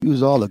He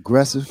was all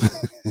aggressive.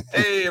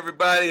 Hey,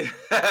 everybody.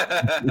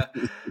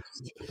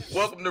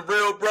 Welcome to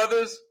Real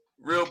Brothers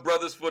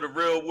for the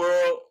Real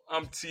World.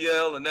 I'm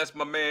TL, and that's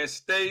my man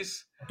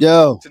Stace.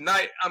 Yo,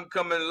 Tonight, I'm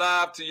coming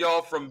live to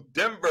y'all from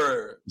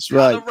Denver, that's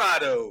right.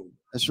 Colorado.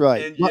 That's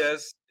right. And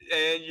yes, and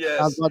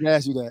I was yes, about to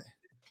ask you that.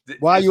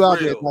 Why are it's you out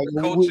there? real. Like,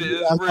 The culture I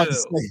is was about to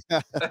real. say,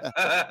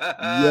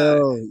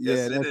 yo, yeah,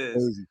 Yes, it that's is.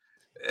 crazy.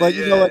 But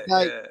you know what, Yeah,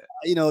 like,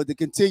 yeah, to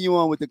continue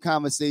on with the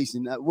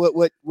conversation, what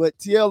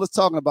TL is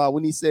talking about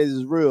when he says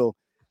is real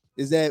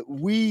is that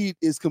weed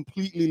is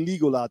completely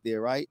legal out there,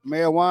 right?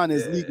 Marijuana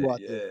is yeah, legal out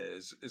there, yeah.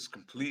 It's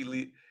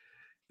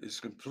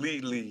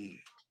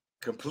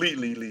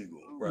completely legal,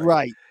 right?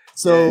 right? Yeah,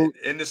 So,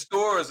 and the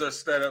stores are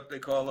set up. They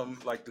call them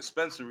like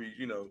dispensaries,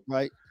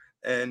 right,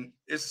 and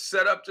it's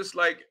set up just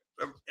like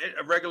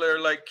a regular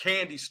like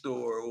candy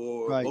store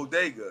or right.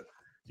 bodega.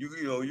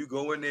 You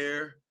go in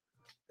there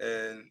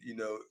and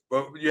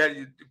but you have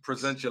to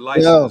present your Yo,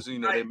 license.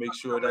 They make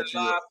sure that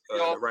you're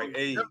the right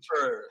age,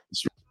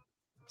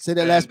 say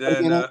that last and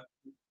part then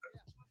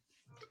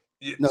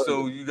again. No,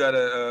 so you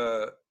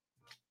gotta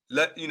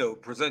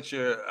present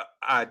your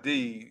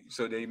ID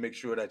so they make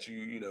sure that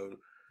you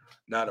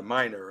not a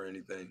minor or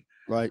anything.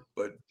 right.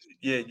 But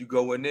yeah, you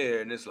go in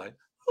there and it's like,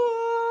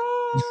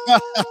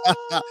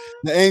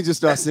 The angel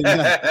starts singing.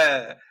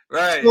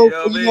 right, you So,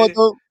 know but what I you know what mean?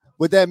 though?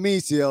 What that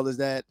means, CL, is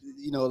that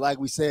like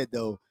we said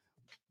though,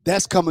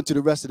 that's coming to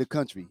the rest of the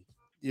country.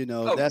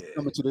 Oh That's yeah,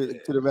 coming to yeah.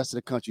 the rest of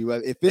the country.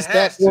 Right? If It it's that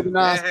has to.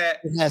 organized,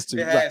 it has to.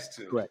 It Right. has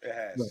to. Correct. It Right.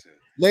 has to.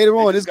 Later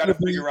They on, just it's got going to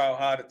to be figure out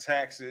how to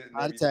tax it and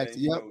out of tax.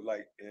 everything, Yep.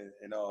 like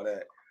and all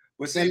that.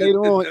 But see, Then the, later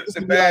the on, the it's the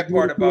going to be like bad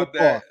part moving through a about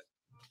that,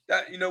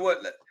 bar. you know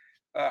what?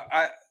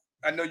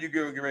 I know you're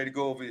getting ready to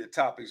go over your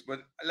topics,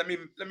 but let me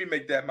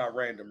make that my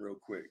random real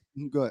quick.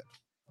 Go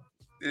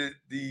ahead.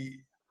 The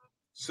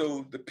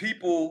so the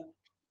people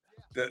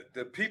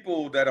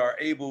that are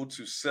able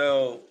to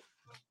sell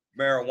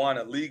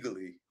marijuana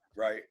legally,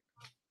 right,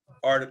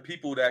 are the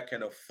people that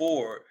can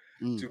afford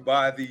Mm, to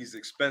buy these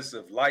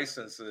expensive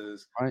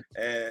licenses right.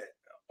 and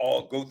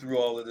all go through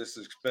all of this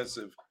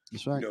expensive,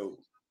 That's you right. know,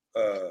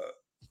 uh,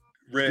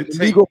 Through red the tape,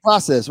 legal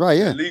process. Right.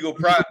 the Yeah. legal Legal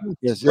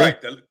process. Yeah.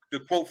 right, the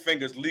quote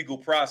fingers legal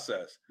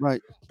process.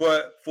 Right.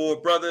 But for a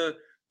brother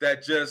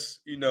that just,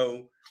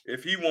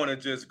 if he want to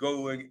just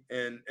go and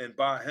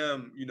buy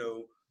him,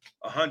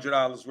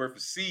 $100 worth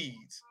of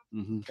seeds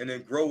Hmm. and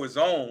then grow his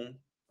own,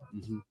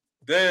 Hmm.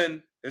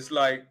 then it's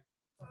like,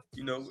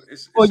 Well,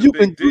 it's a you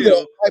can big do that,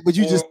 deal. right? But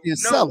you just Or can't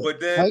no, sell it, but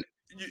then right?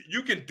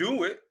 you can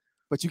do it,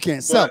 But you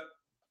can't sell it.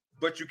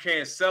 but you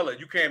can't sell it.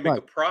 You can't make Right.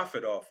 a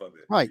profit off of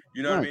it. Right.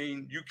 You know what I Right.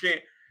 mean? You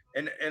can't,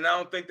 and I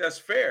don't think that's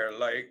fair.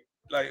 Like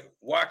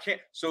why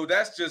can't? So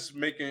that's just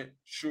making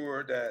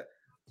sure that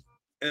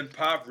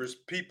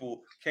impoverished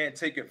people can't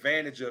take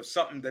advantage of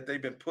something that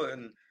they've been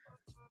putting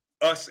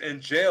us in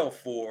jail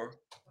for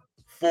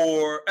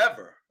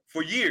forever,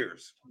 for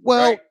years,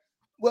 Well, right?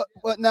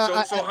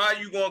 now So how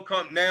you gonna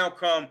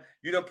come?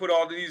 You done put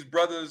all of these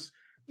brothers,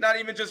 not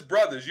even just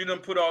brothers. You done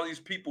put all these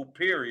people,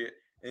 period,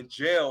 in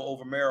jail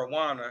over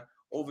marijuana,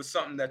 over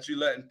something that you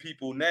letting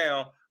people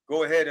now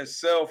go ahead and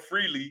sell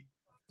freely.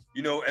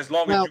 As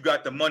long as now you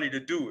got the money to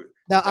do it.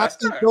 Now I That's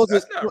think not those are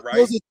that's not right.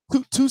 those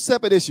are two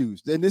separate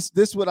issues, and this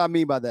is what I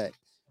mean by that.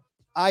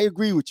 I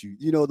agree with you.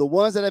 The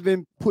ones that have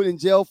been put in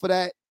jail for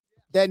that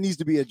needs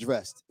to be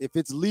addressed. If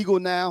it's legal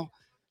now,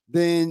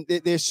 then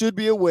there should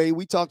be a way.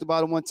 We talked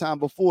about it one time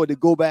before to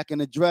go back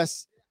and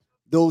address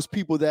those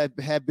people that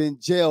have been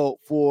jailed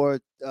for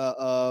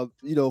for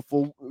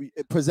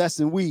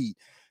possessing weed.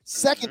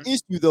 Second Mm-hmm.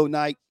 issue though,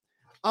 Nike,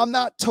 I'm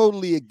not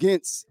totally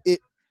against it.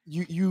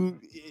 You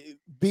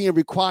being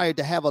required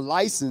to have a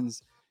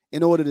license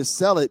in order to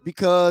sell it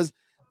because,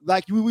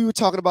 like we were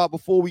talking about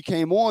before we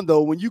came on,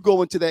 though, when you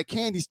go into that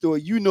candy store,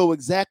 you know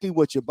exactly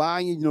what you're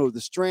buying. You know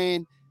the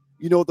strand,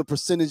 you know the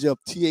percentage of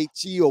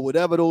THC or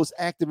whatever those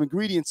active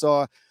ingredients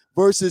are,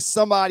 versus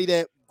somebody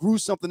that grew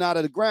something out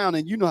of the ground,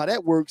 and you know how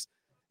that works.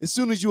 As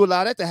soon as you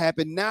allow that to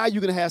happen, now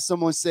you're gonna have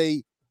someone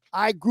say,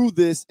 "I grew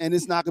this, and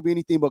it's not gonna be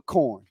anything but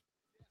corn."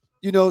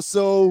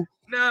 So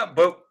Nah,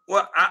 but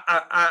well,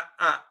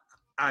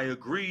 I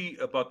agree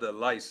about the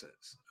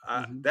license.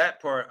 mhm.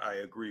 That part I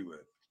agree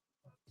with,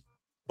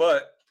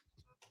 but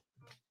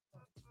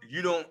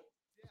you don't.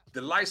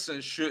 The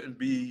license shouldn't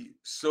be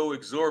so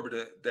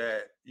exorbitant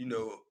that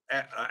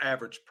an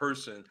average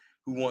person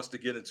who wants to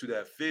get into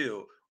that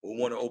field or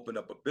want to open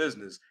up a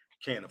business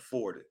can't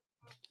afford it.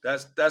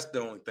 That's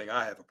the only thing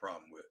I have a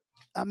problem with.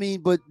 I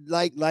mean, but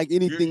like You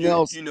anything you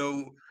else, you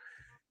know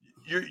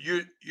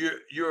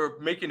you're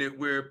making it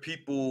where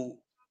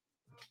people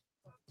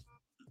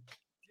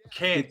they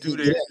can't do can't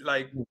get their it.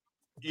 like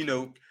you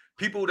know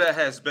people that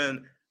has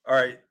been all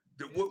right.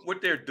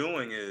 What they're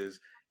doing is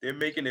they're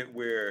making it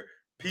where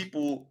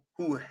people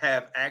who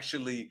have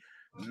actually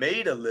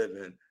made a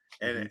living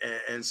and Hmm.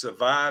 and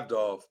survived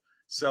off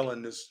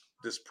selling this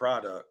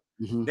product.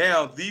 Hmm.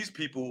 Now these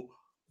people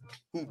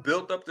who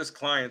built up this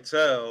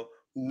clientele,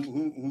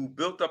 who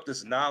built up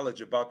this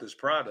knowledge about this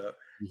product,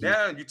 Hmm.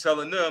 now you're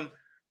telling them,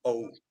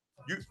 oh,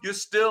 you're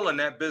still in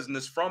that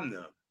business from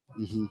them.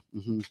 Mm-hmm,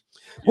 mm-hmm. You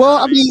Well, know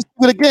what I I mean? mean,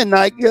 but again,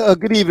 like,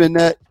 good evening.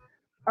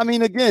 I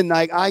mean, again,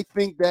 like, I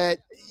think that,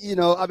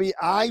 I mean,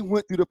 I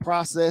went through the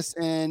process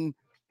and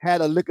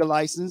had a liquor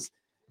license,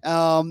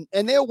 and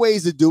there are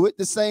ways to do it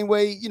the same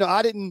way.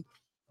 I didn't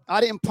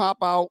pop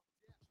out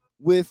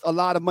with a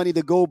lot of money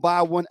to go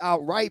buy one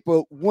outright,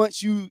 but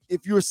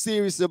if you're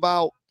serious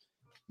about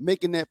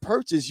making that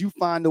purchase, you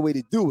find a way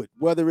to do it.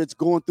 Whether it's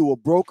going through a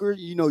broker,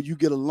 you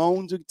get a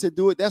loan to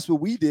do it. That's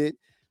what we did.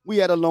 We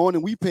had a loan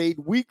and we paid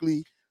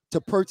weekly to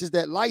purchase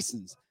that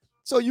license.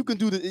 So you can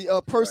do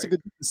a person Right.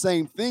 could do the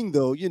same thing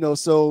though,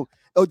 So,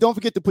 oh, don't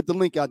forget to put the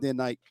link out there,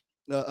 Nike,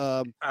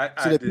 so I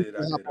that people did. I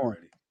can hop did on.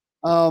 already.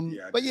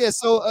 Yeah, I But did. yeah,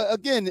 so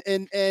again,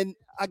 and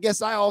I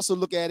guess I also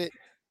look at it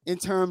in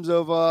terms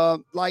of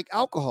like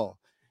alcohol.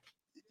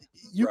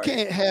 You Right.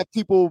 can't have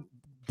people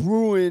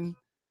brewing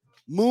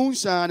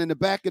moonshine in the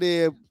back of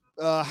their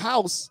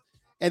house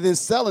and then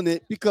selling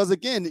it, because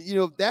again,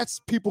 that's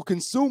people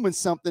consuming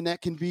something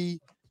that can be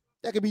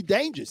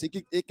dangerous.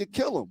 It could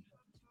kill them.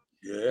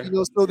 Yeah.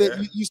 So that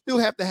Yeah. you still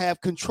have to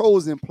have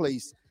controls in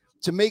place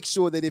to make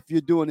sure that if you're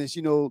doing this,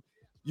 the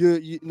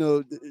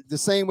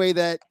same way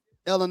that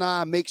L and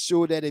I make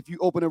sure that if you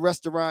open a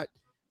restaurant,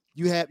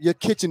 you have your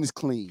kitchen is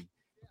clean.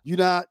 You're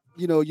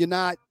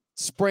not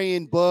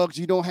spraying bugs.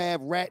 You don't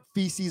have rat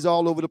feces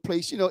all over the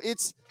place.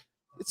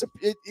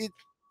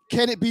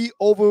 Can it be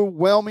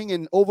overwhelming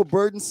and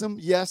overburdensome?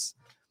 Yes,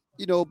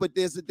 but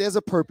there's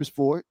a purpose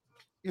for it.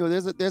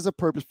 There's a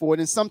purpose for it,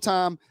 and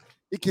sometimes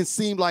it can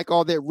seem like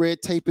all that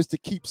red tape is to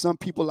keep some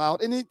people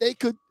out, and they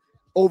could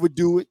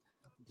overdo it.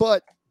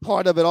 But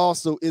part of it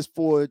also is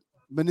for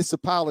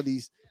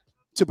municipalities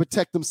to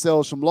protect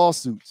themselves from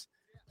lawsuits.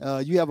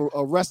 You have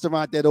a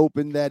restaurant that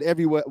opened that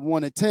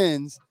everyone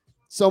attends.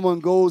 Someone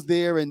goes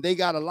there and they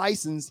got a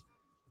license,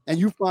 and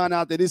you find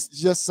out that it's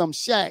just some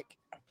shack.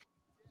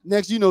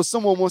 Next,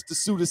 someone wants to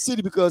sue the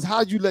city because how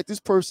did you let this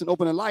person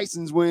open a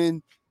license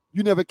when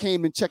you never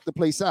came and checked the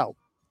place out?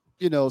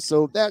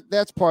 So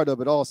that's part of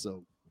it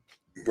also.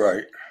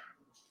 Right.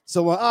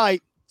 So all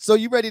right, so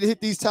you ready to hit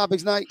these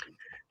topics, Knight?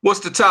 What's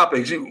the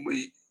topics?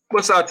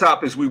 What's our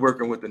topics we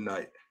working with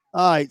tonight?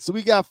 All right, so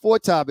we got 4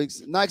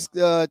 topics. Next,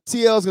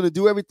 TL is going to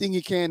do everything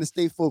he can to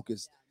stay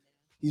focused.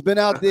 He's been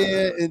out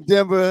there in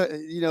Denver,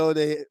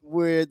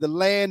 where the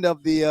land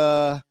of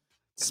the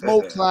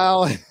smoke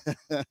cloud.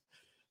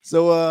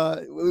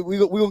 So we're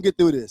gonna get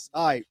through this.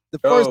 All right. The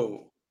first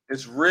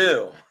it's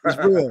real. is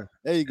real.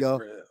 There you go.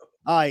 Real.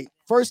 All right.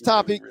 First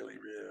topic, really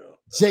real.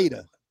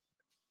 Jada.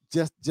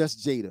 Just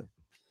Jada.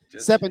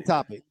 Second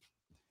topic.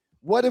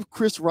 What if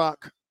Chris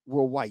Rock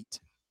were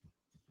white?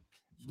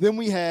 Then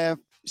we have,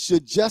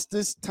 should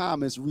Justice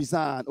Thomas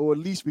resign or at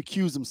least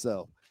recuse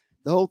himself?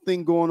 The whole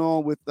thing going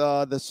on with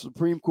the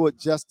Supreme Court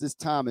Justice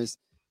Thomas,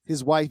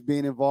 his wife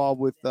being involved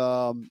with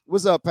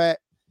what's up, Pat?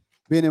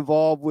 Being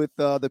involved with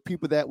the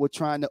people that were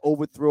trying to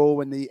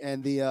overthrow the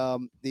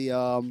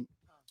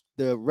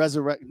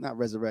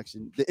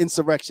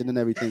insurrection and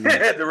everything.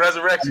 The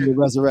resurrection. The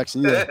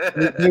resurrection, yeah.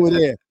 They were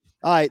there.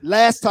 All right,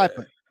 last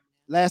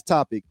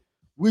topic.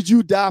 Would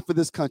you die for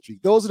this country?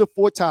 Those are the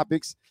 4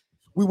 topics.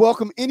 We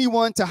welcome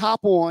anyone to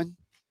hop on,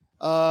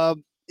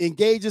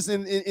 engage us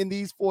in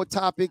these 4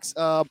 topics.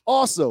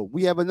 Also,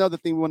 we have another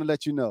thing we want to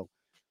let you know.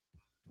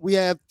 We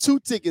have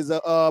 2 tickets.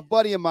 A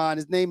buddy of mine,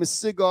 his name is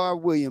Cigar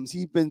Williams.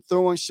 He's been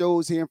throwing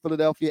shows here in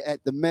Philadelphia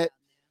at the Met.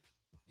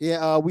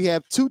 Yeah, we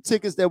have 2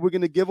 tickets that we're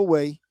going to give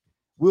away.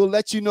 We'll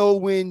let you know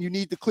when you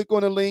need to click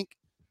on the link,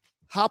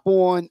 hop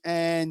on,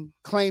 and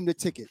claim the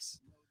tickets.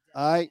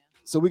 All right?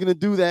 So we're going to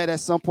do that at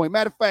some point.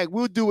 Matter of fact,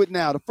 we'll do it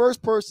now. The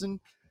first person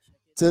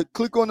to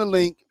click on the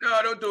link. No,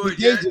 don't do it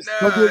yet.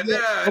 Don't do it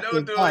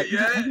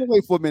yet. We'll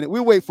wait for a minute.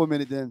 We'll wait for a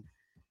minute then.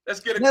 Let's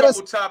get a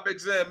couple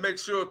topics in. Make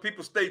sure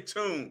people stay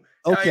tuned.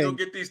 Okay. I ain't gonna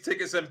get these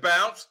tickets and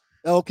bounce.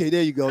 Okay,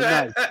 there you go.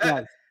 Nice.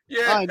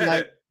 Yeah. All right,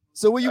 Mike.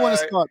 So where you want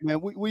to start, man?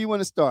 Where you want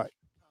to start?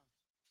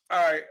 All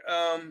right.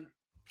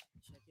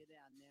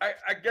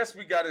 I guess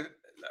we gotta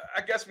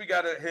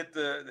hit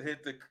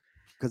the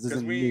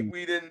because we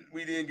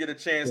didn't get a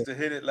chance to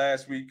hit it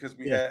last week because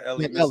we had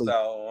Ellie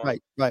Mistal on.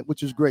 Right,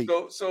 which was great.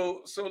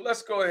 So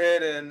let's go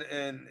ahead and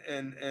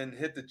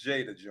hit the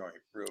Jada joint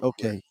real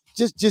quick.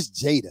 Just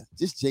Jada.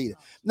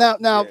 Now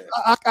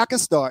yeah. I can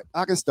start.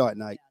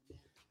 Nike.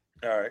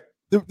 All right.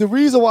 The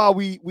reason why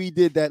we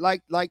did that,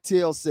 like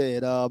TL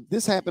said,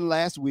 this happened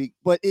last week,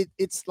 but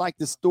it's like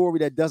the story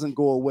that doesn't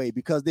go away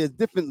because there's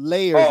different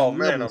layers. Oh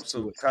man, I'm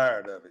so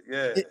tired of it.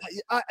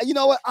 Yeah. You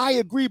know what? I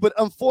agree, but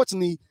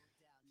unfortunately,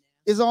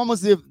 it's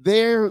almost as if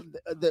they're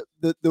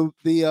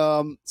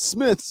the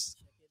Smiths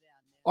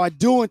are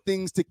doing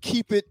things to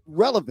keep it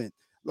relevant.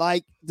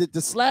 Like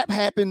the slap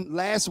happened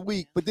last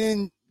week, but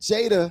then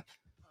Jada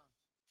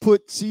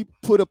put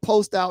a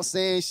post out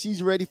saying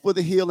she's ready for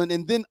the healing,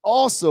 and then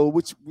also,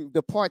 which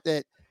the part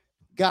that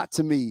got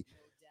to me,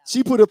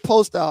 she put a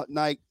post out,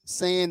 Nike,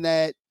 saying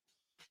that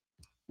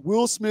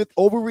Will Smith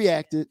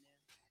overreacted,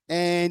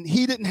 and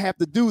he didn't have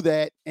to do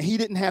that, and he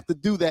didn't have to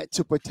do that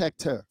to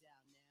protect her.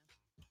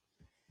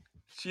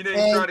 She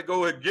didn't try to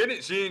go and get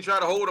it. She ain't try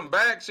to hold him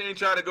back. She ain't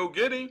try to go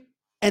get him.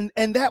 And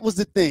that was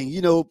the thing,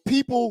 you know,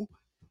 people,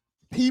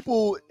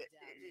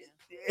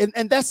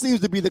 and that seems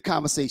to be the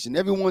conversation.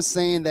 Everyone's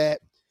saying that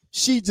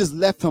she just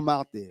left him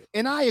out there.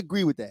 And I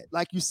agree with that.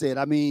 Like you said,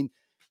 I mean,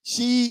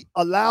 she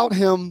allowed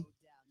him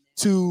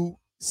to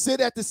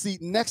sit at the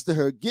seat next to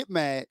her, get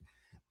mad.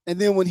 And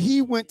then when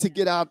he went to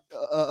get out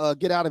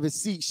of his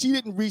seat, she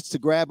didn't reach to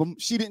grab him.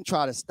 She didn't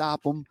try to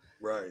stop him.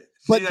 Right.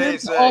 But she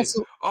ain't say,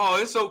 also,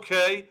 "Oh, it's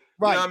okay."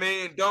 Right. You know what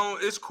I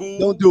mean? It's cool.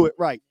 Don't do it.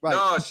 Right.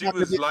 No, she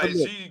was like,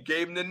 she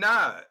gave him the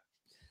nod.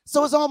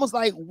 So it's almost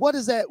like, what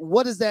does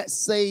that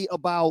say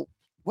about,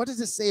 what does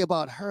it say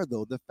about her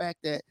though? The fact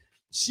that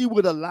she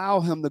would allow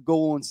him to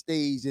go on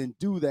stage and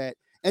do that,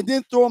 and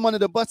then throw him under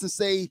the bus and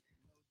say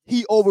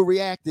he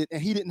overreacted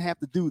and he didn't have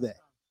to do that.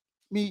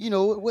 I mean, you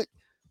know,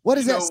 what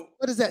does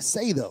that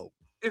say though?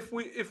 If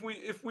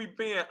we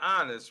being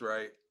honest,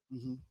 right?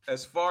 Mm-hmm.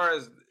 As far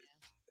as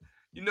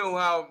you know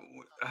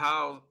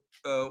how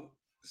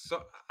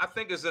so I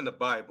think it's in the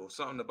Bible,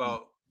 something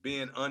about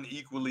being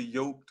unequally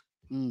yoked.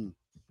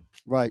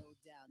 Right.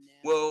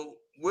 Well,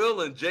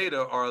 Will and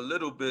Jada are a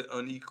little bit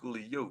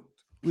unequally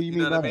yoked. What do you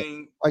know what I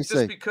mean?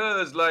 Just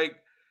because like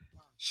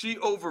she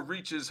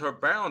overreaches her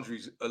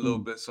boundaries a little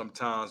bit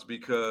sometimes,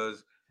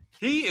 because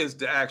he is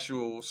the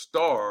actual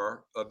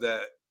star of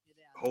that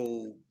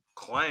whole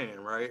clan,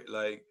 right?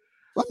 Like,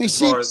 I mean, as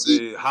far as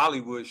the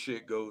Hollywood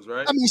shit goes,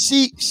 right? I mean,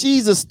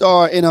 she's a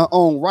star in her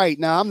own right.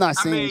 Now, I'm not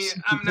saying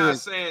I'm not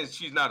saying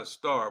she's not a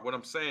star. What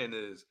I'm saying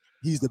is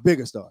he's the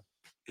bigger star.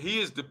 He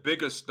is the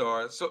biggest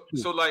star. So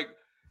like,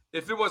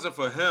 if it wasn't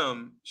for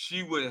him,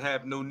 she would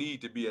have no need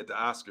to be at the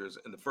Oscars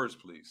in the first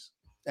place.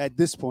 At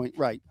this point,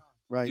 right.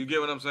 You get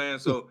what I'm saying?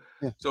 So,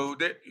 so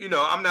that, you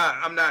know, I'm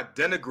not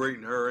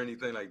denigrating her or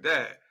anything like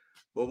that.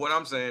 But what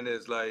I'm saying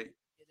is, like,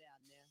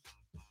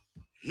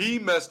 he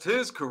messed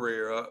his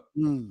career up.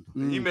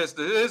 He messed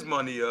his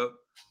money up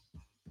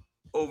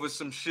over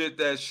some shit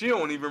that she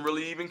don't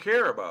even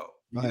care about.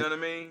 Right. You know what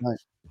I mean?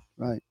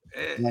 Right.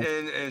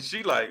 And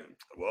she like,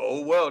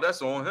 well,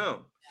 that's on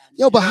him.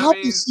 Yo, but how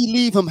can she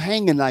leave him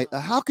hanging like that?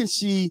 How can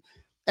she,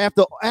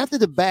 after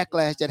the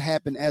backlash that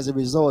happened as a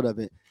result of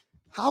it,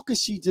 how can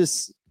she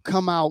just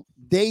come out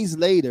days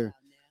later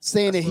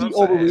saying that he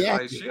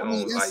overreacted?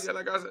 Like,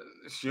 like I said,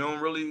 she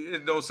don't really.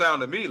 It don't sound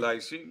to me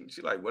like she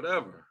like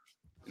whatever.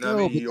 You know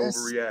what I mean? He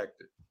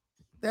overreacted.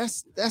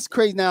 That's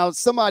crazy. Now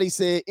somebody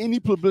said any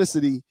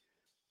publicity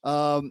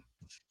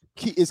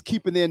is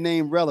keeping their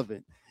name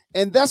relevant,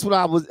 and that's what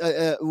I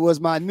was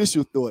my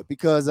initial thought,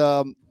 because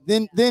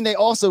then they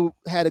also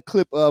had a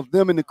clip of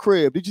them in the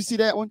crib. Did you see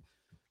that one?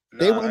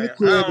 They were in the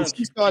crib and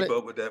she started. Keep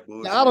up with that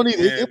bullshit. I don't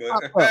either. It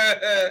popped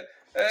up.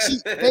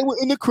 They were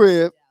in the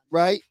crib,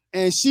 right?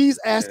 And she's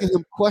asking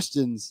him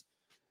questions.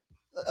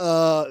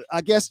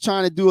 I guess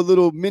trying to do a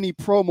little mini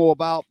promo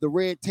about the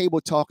Red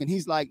Table Talk. And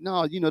he's like,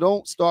 no,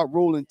 don't start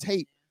rolling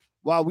tape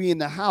while we in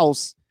the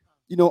house.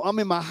 I'm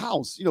in my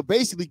house.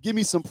 Basically give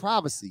me some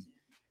privacy.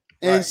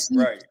 And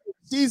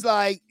she's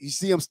like, you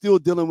see, I'm still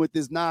dealing with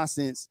this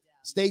nonsense.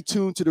 Stay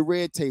tuned to the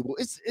Red Table.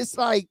 It's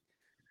like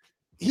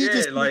he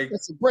just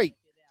gets a break.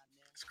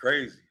 It's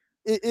crazy.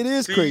 It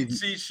is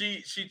crazy.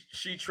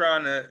 She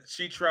trying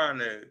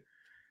to.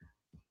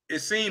 It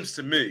seems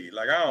to me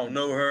like, I don't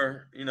know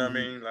her, you know what I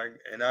mean? Like,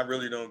 and I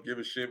really don't give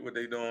a shit what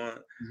they doing.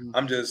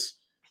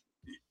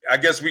 I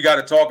guess we got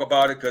to talk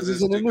about it because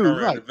it's the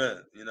current event,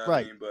 you know what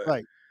I mean? But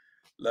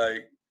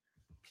like,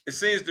 it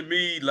seems to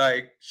me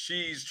like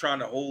she's trying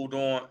to hold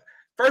on.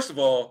 First of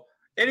all,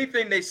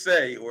 anything they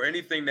say or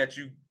anything that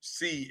you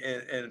see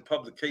in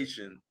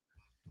publication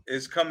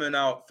is coming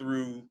out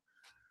through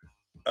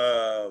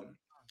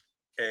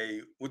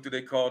what do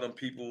they call them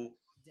people?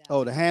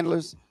 Oh, the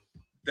handlers.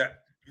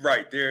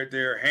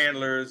 They're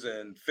handlers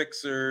and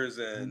fixers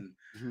and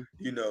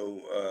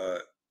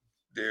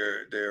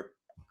they're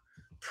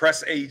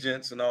press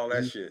agents and all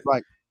that shit.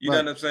 Right. You know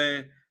what I'm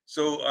saying?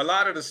 So a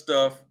lot of the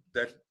stuff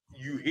that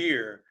you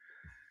hear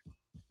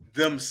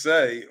them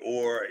say,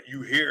 or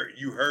you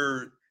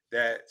heard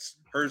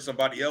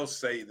somebody else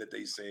say that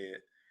they said,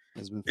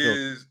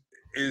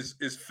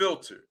 is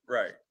filtered,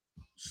 right?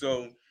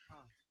 So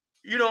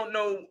you don't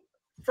know.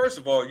 First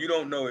of all, you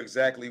don't know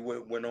exactly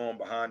what went on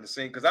behind the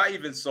scene, because I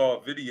even saw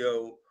a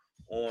video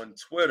on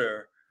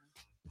Twitter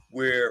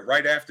where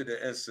right after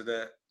the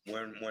incident,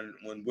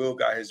 when Will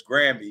got his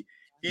Grammy,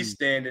 he's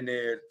standing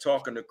there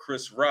talking to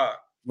Chris Rock.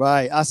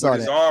 Right, I saw that.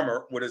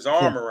 With his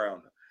arm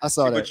around him. I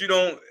saw that. But you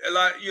don't,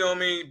 like, you know what I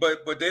mean?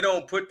 But they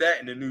don't put that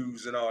in the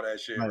news and all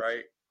that shit,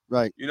 right?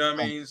 Right. You know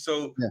what I mean?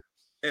 So,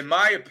 in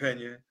my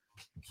opinion,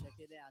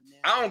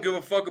 I don't give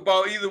a fuck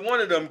about either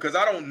one of them because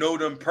I don't know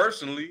them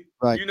personally.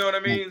 Right. You know what I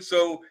mean?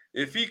 So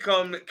if he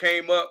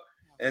came up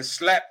and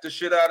slapped the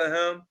shit out of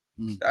him,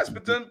 that's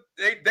between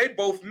they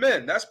both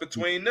men. That's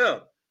between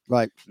them.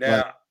 Right.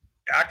 Now,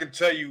 I can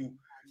tell you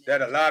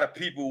that a lot of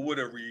people would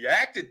have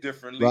reacted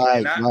differently.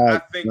 Right. And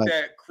I think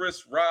that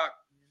Chris Rock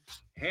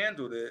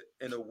handled it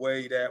in a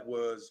way that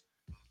was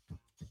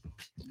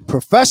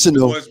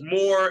professional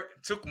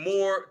took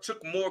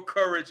more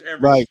courage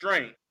and Right.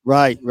 restraint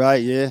Right,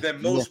 yeah.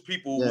 than most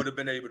people would have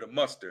been able to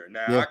muster.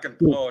 Now Yeah. I can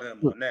applaud him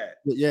on that.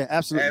 Yeah,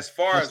 absolutely. As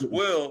far Absolutely.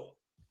 as Will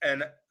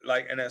and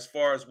as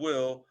far as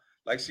Will,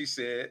 like she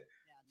said,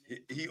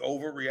 he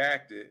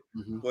overreacted,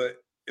 but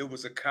it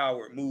was a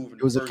coward move.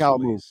 It was a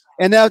coward move,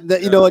 and that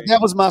that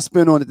was my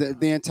spin on it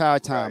the entire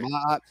time.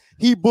 Right.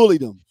 He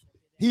bullied him.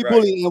 He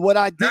bullied him. And what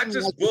I did not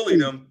just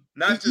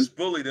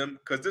bullied him,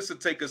 because this will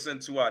take us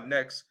into our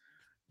next.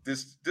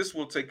 This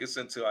will take us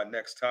into our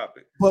next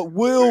topic. But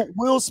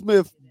Will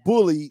Smith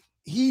bullied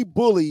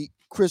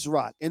Chris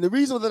Rock, and the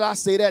reason that I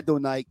say that though,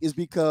 Nike, is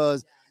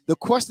because the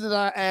question that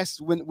I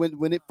asked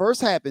when it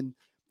first happened,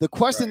 the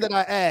question that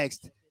I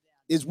asked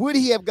is, would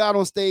he have got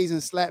on stage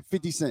and slapped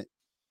 50 Cent?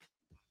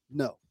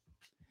 No.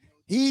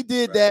 He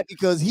did that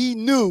because he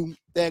knew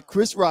that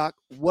Chris Rock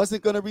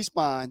wasn't going to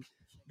respond.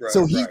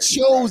 So he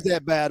chose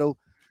that battle,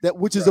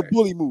 which is a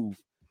bully move.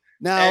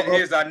 Now, and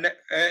here's our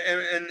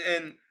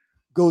and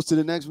goes to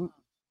the next one.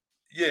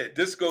 Yeah,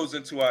 this goes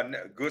into our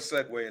good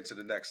segue into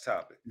the next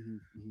topic.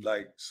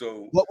 Like,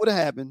 so what would have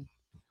happened?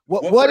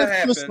 What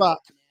if Chris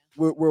Rock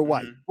were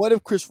white? What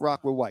if Chris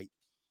Rock were white?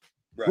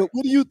 Right.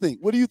 What do you think?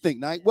 What do you think,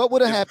 Nike? What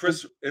would have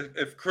happened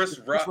if Chris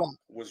Rock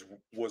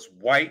was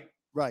white?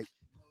 Right.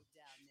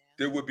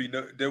 There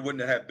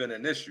wouldn't have been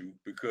an issue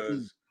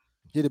because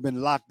he'd have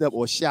been locked up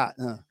or shot.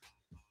 Huh?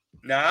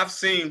 Now I've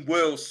seen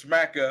Will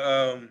smack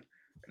a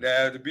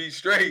now to be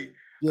straight.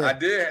 I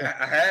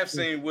have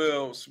seen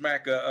Will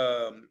smack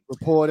a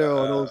reporter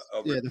or those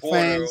reporter the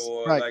fans,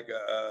 or like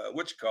a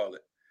what you call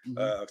it,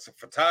 a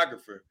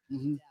photographer.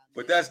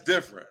 But that's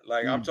different.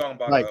 Like I'm talking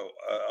about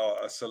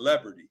a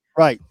celebrity.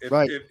 Right.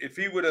 If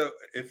it would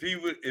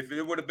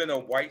have been a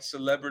white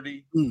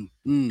celebrity,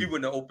 he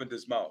wouldn't have opened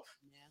his mouth.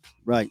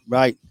 Right.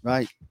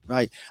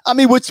 I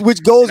mean,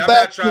 which goes back. I'm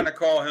not trying to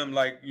call him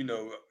like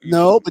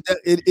no, but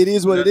it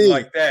is what it is.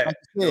 Like that. Like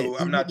said,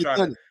 I'm not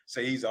trying to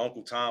say he's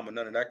Uncle Tom or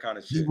none of that kind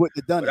of shit. He wouldn't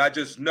have done it. But I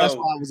just know that's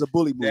why it was a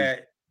bully move.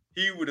 That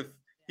he would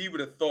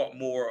have thought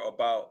more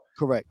about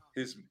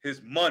his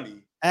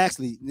money.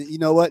 Actually, you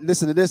know what?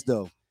 Listen to this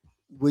though.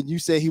 When you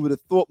say he would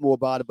have thought more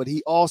about it, but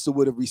he also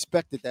would have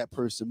respected that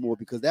person more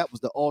because that was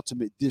the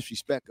ultimate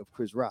disrespect of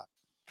Chris Rock.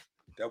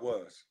 That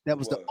was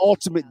the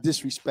ultimate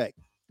disrespect.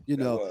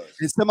 And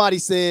somebody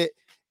said,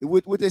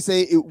 what they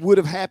say, it would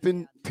have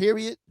happened,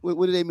 period.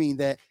 What do they mean?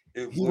 That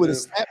he would have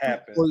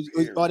happened?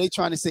 Or are they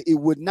trying to say it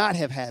would not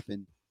have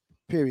happened,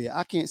 period?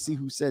 I can't see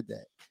who said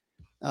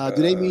that.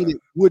 Do they mean it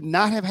would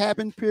not have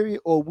happened,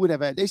 period, or would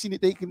have happened?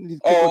 They can.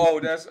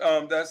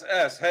 That's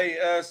S. Hey,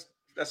 S.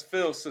 That's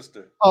Phil's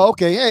sister. Oh,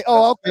 okay. Hey,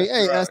 okay.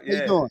 Hey, S. How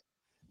you doing?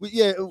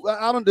 Yeah,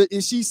 I don't know.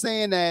 Is she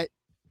saying that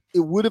it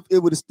would have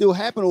still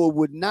happened or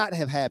would not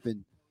have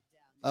happened?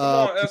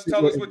 Come on, S,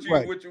 tell us what you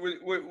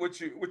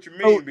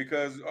mean,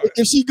 because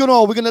if she get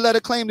on, we're gonna let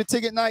her claim the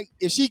ticket night.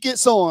 If she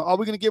gets on, are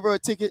we gonna give her a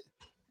ticket?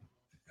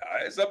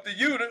 It's up to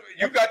you.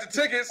 You got the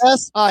tickets.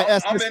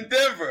 I'm in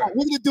Denver.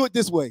 We're gonna do it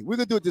this way.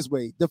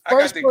 The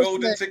first I got the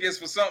golden tickets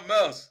for something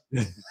else.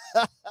 The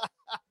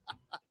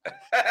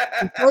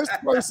first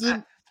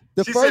person.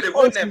 She said it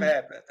wouldn't have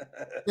happened.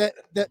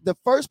 the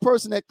first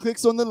person that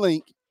clicks on the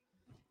link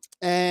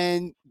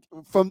and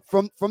from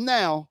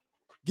now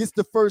get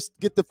the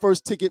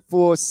first ticket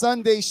for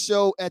Sunday's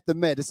show at the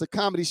Met. It's a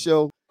comedy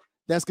show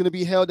that's going to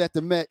be held at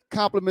the Met.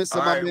 Compliments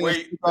of my man.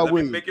 Wait, let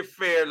me make it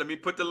fair. Let me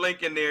put the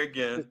link in there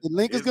again. The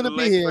link is going to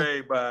be here. For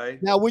everybody.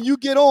 Now, when you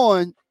get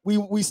on,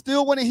 we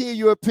still want to hear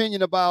your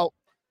opinion about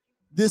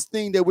this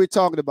thing that we're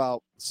talking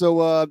about.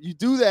 So you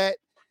do that,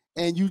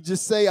 and you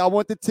just say, "I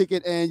want the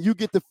ticket," and you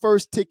get the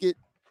first ticket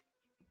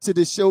to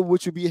the show,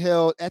 which will be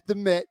held at the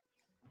Met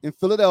in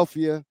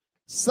Philadelphia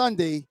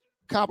Sunday.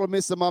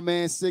 Compliments of my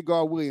man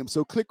Cigar Williams.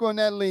 So click on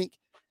that link,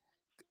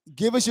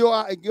 give us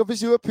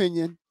your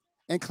opinion,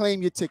 and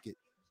claim your ticket.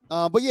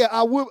 But yeah,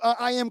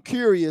 I am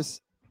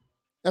curious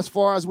as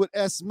far as what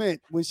S meant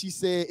when she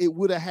said it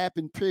would have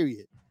happened,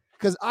 period.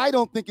 Because I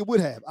don't think it would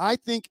have. I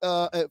think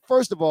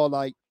first of all,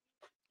 like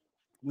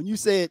when you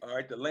said, all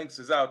right, the links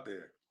is out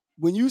there.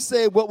 When you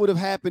say what would have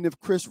happened if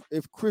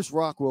Chris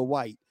Rock were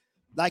white,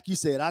 like you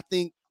said, I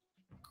think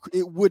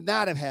it would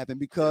not have happened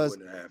because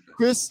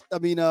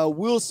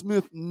Will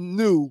Smith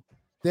knew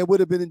there would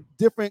have been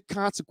different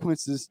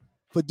consequences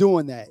for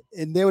doing that,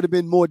 and there would have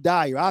been more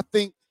dire. I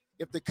think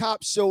if the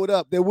cops showed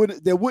up, there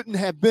wouldn't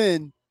have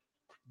been,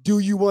 "Do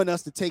you want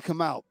us to take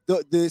him out?"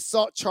 The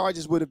assault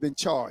charges would have been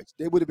charged.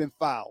 They would have been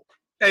filed.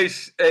 Hey,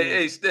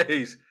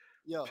 Stace,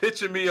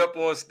 picture me up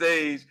on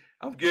stage.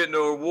 I'm getting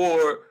an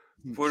award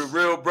for the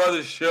Real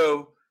Brothers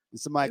show.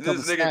 This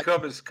nigga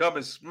come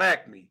and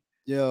smack me.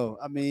 Yo,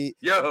 I mean,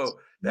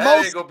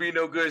 that ain't gonna be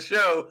no good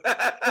show.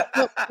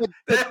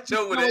 That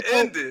show would have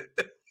ended.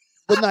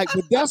 But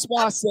that's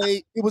why I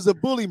say it was a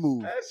bully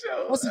move.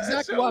 That's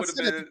exactly why I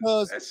said it,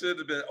 because that should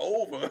have been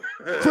over.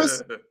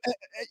 Chris,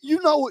 you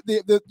know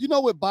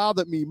what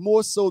bothered me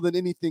more so than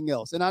anything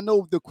else, and I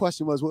know the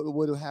question was what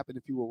would have happened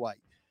if you were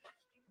white.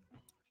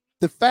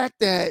 The fact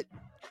that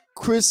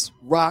Chris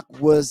Rock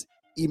was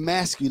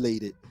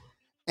emasculated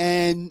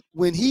And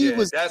when he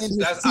was in his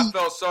that's seat, I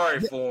felt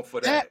sorry for him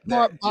for that that.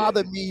 part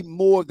bothered me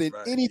more than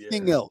Right,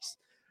 anything else.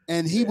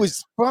 And he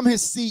was from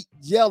his seat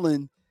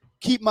yelling,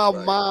 "Keep my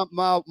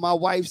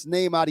wife's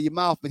name out of your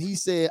mouth." And he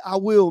said, "I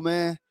will,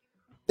 man."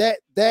 That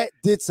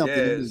did something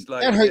to me.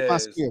 Like, that hurt my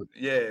spirit.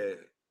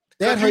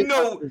 That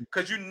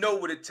because you know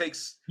what it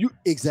takes.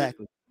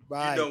 Exactly.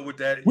 Right. You know what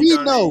that. We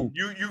know.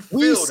 You feel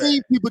we that.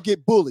 see people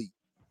get bullied.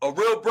 A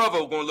real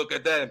brother gonna look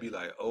at that and be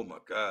like, "Oh my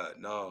God,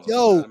 no!"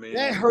 Yo, you know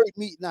that hurt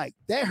me. Like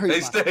that hurt.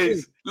 They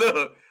stays.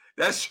 Look,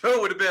 that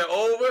show would have been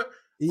over.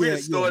 We'd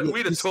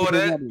have tore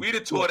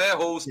that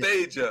whole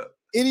stage up.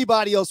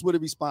 Anybody else would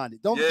have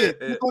responded. Don't forget,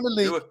 click on the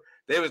link.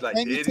 They was like,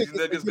 "Here these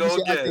niggas go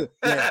again."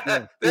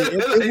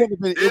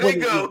 It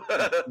wouldn't go.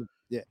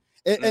 Yeah,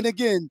 and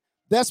again,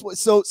 that's what.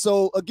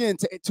 So again,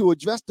 to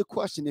address the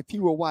question, if he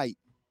were white,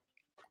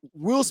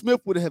 Will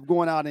Smith would have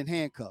gone out in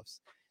handcuffs,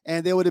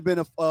 and there would have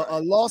been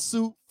a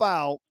lawsuit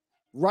filed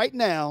right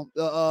now,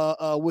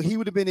 where he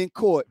would have been in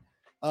court,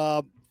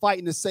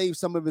 fighting to save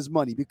some of his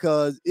money,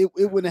 because it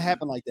wouldn't have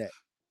happened like that.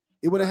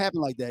 It wouldn't have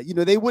happened like that. You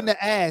know, they wouldn't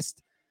have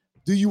asked,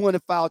 "Do you want to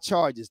file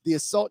charges?" The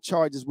assault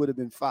charges would have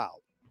been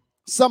filed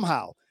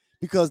somehow,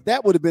 because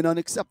that would have been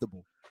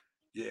unacceptable.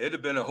 Yeah, it'd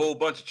have been a whole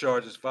bunch of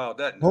charges filed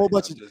that night. Whole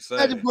bunch of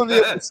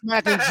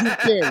smacking Drew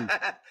Carey.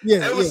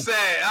 Yeah, it was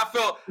sad. I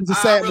felt it was a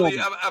sad moment.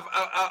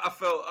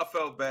 I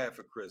felt bad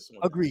for Chris.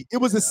 Agreed. It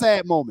was a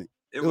sad moment.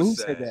 It was Who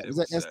sad. said that? Was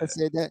that Esther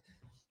said that?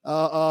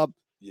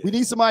 We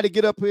need somebody to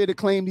get up here to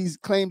claim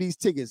these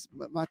tickets.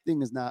 My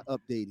thing is not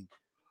updating.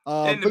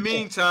 In the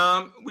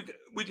meantime,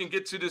 we can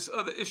get to this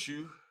other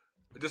issue,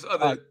 this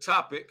other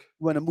topic.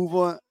 Want to move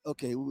on?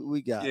 Okay,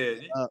 we got. Yeah.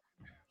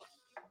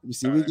 Let me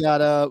see. We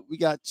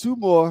got two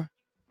more.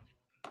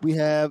 We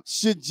have,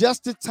 should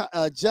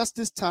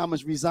Justice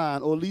Thomas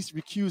resign or at least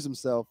recuse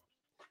himself?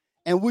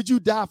 And would you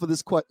die for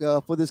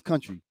this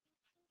country?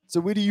 So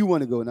where do you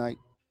want to go, Knight?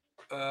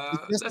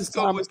 Let's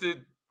go with the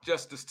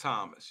Justice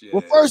Thomas. Yeah.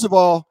 Well, first of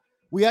all,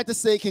 we have to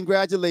say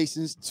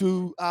congratulations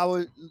to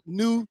our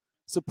new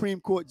Supreme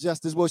Court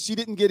justice. Well, she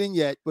didn't get in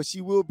yet, but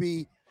she will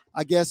be,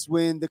 I guess,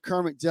 when the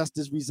current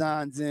justice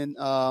resigns in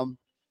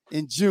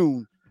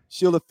June.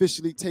 She'll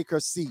officially take her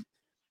seat.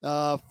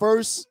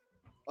 First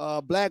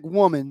Black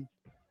woman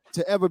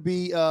to ever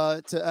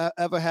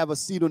ever have a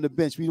seat on the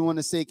bench. We want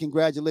to say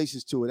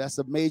congratulations to her. That's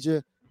a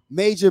major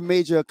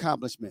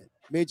accomplishment.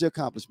 Major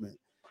accomplishment.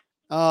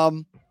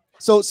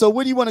 So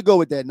where do you want to go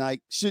with that,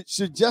 Nike?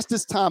 Should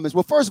Justice Thomas?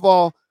 Well, first of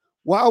all,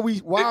 why are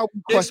we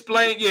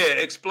explain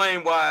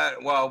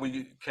why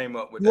we came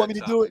up with you that? Want me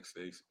to do it?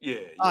 Yeah.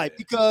 All right,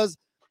 because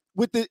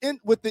with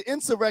the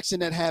insurrection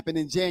that happened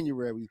in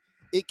January,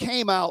 it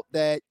came out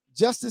that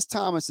Justice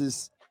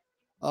Thomas's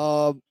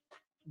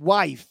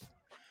wife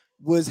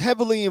was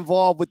heavily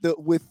involved with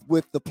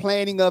the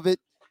planning of it.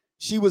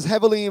 She was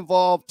heavily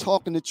involved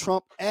talking to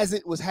Trump as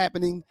it was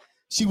happening.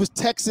 She was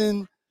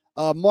texting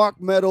Mark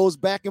Meadows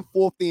back and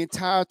forth the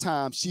entire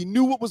time. She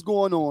knew what was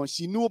going on.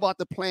 She knew about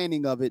the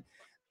planning of it.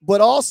 But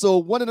also,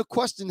 one of the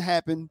questions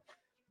happened.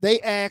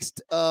 They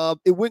asked,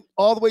 it went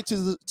all the way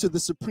to the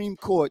Supreme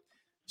Court,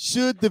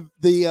 should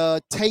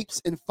the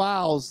tapes and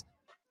files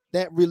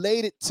that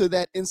related to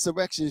that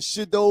insurrection,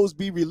 should those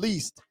be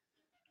released?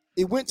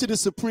 It went to the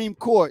Supreme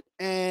Court,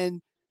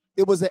 and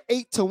it was an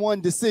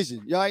 8-1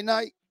 decision. You all right,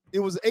 Knight?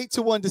 It was an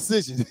 8-1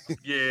 decision.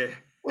 Yeah.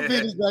 What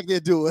Vinny's back there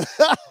doing?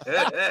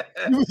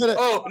 You better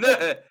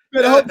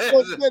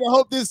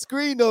hope this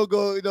screen don't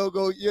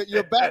go.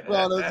 Your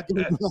background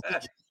doesn't go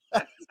black.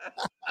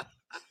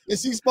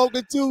 Is she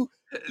spoken to?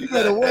 You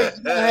better wait.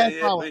 You got a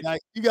half hour.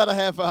 Knight. You got a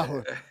half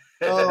hour.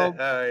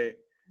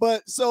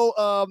 But so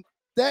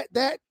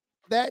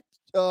that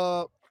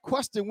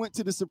question went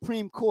to the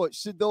Supreme Court.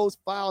 Should those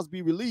files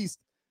be released?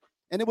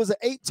 And it was an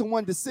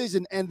 8-1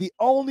 decision. And the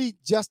only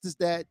justice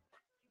that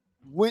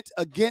went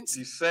against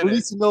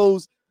releasing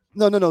those,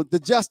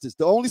 the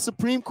only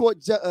Supreme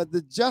Court,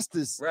 the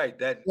justice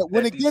that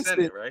went against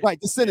Senate, it, right?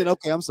 The Senate. Yeah.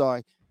 Okay, I'm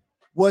sorry,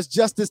 was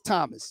Justice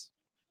Thomas.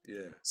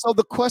 Yeah. So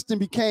the question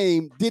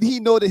became, did he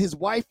know that his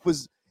wife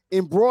was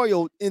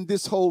embroiled in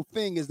this whole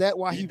thing? Is that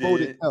why he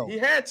voted no? He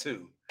had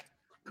to.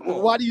 Come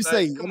on. Why do you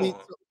say?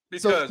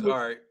 Because all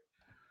right.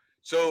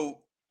 So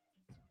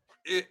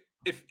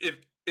if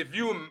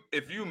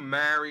you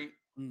marry,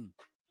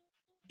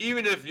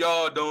 even if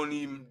y'all don't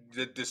even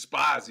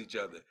despise each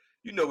other,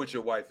 you know what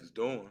your wife is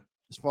doing.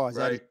 As far as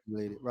that is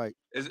related, right?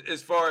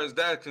 As far as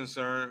that's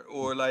concerned,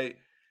 or like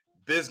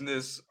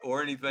business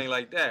or anything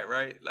like that,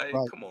 right? Like,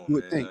 come on,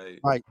 man.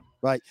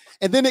 Right.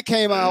 And then it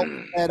came out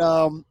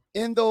that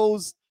in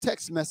those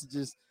text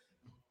messages,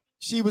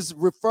 she was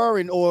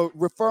referring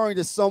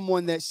to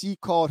someone that she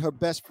called her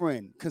best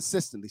friend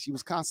consistently. She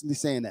was constantly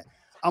saying that.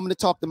 I'm going to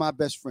talk to my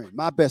best friend.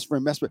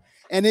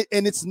 And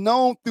it's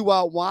known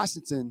throughout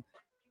Washington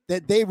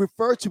that they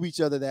refer to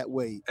each other that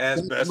way.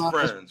 As best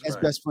friends. As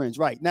best friends,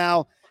 right.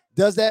 Now,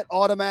 does that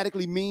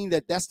automatically mean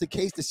that that's the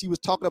case that she was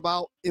talking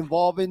about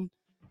involving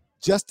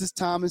Justice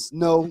Thomas?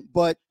 No,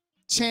 but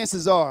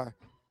chances are,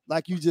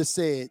 like you just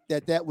said,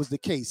 that was the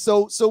case.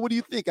 So what do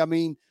you think? I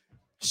mean,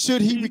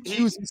 should he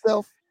recuse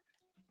himself?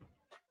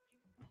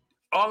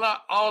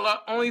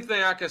 only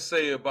thing I can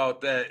say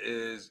about that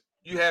is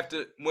you have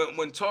to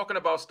when talking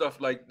about stuff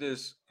like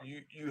this,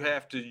 you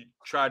have to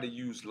try to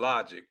use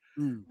logic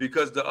Mm,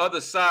 because the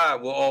other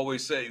side will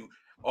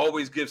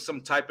always give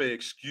some type of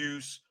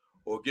excuse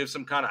or give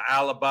some kind of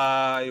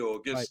alibi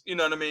or right. you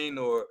know what I mean,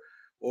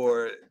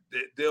 or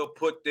they'll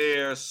put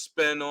their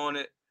spin on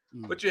it.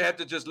 Mm, But you have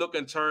to just look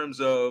in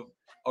terms of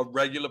a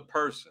regular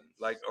person,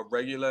 like a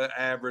regular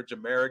average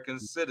American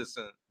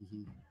citizen.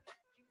 mhm,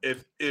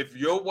 If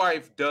your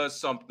wife does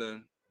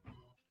something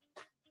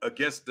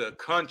against the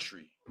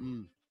country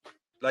mm.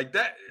 like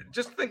that,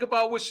 just think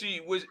about what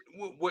she was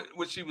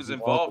Involved.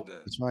 involved in.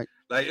 That's right.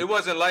 Like it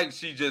wasn't like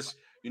she just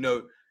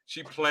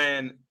she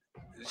planned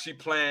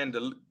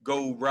to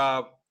go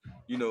rob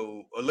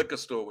a liquor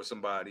store with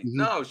somebody. Hmm.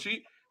 No,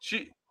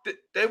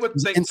 they were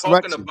It's talking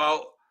insurrection,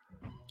 about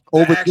the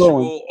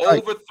overthrowing. actual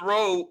Right.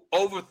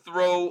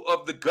 overthrow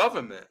of the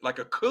government, like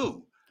a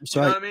coup. That's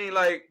You know right. what I mean?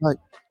 Like, Right.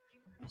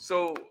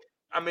 so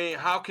I mean,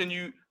 how can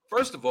you?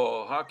 First of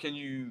all, how can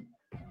you?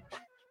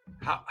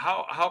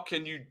 How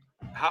can you?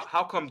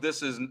 How come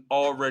this is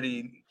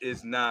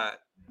not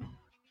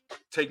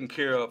taken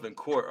care of in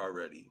court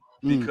already?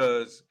 Mm,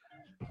 Because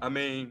I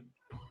mean,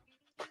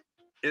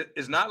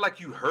 it's not like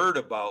you heard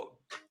about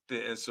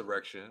the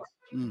insurrection.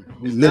 we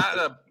It's lived not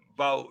it.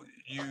 about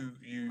you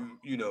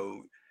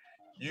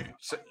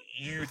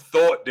you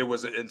thought there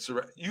was an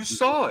insurrection. You Mhm.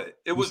 saw it.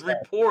 It We was saw it.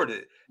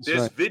 reported. That's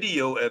There's right.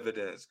 video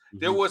evidence.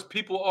 There Hmm. was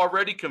people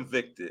already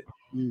convicted.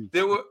 Mm,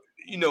 There were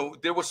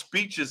there were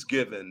speeches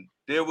given.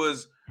 There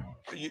was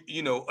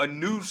a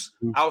noose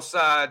mm,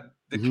 outside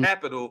the hmm.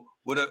 Capitol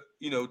with a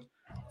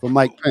For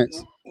Mike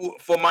Pence.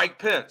 for Mike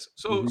Pence.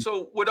 So Hmm.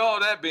 so with all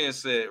that being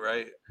said,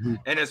 right, Hmm.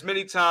 and as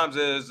many times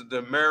as the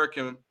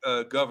American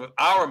government,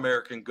 our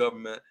American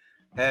government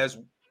has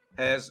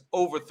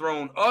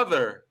overthrown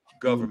other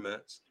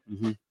governments,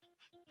 Hmm.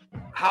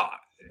 how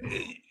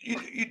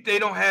they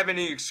don't have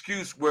any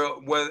excuse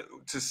where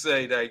to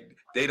say that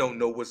they don't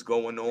know what's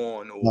going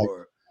on Right.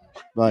 or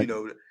you Right.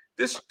 know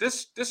this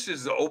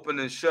is open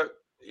and shut.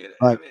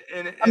 I Right. mean,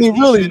 I and mean,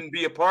 he really, shouldn't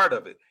be a part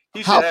of it. He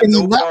should how have can he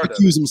no not part of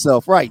recuse it.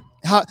 himself? Right.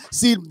 How?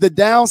 See, the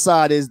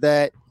downside is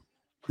that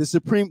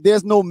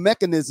there's no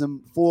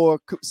mechanism for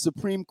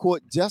Supreme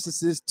Court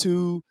justices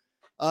to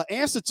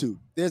answer to.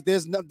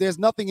 There's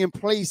nothing in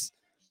place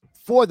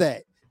for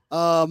that.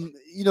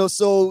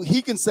 So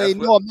he can say, That's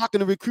what no, I'm not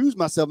going to recuse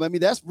myself. I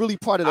mean, that's really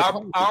part of the our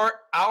problem. our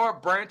our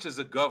branches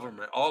of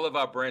government, all of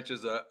our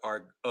branches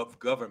are of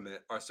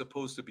government are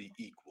supposed to be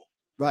equal,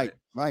 Right,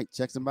 right? right.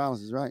 Checks and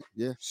balances, right.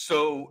 Yeah.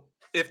 So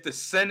if the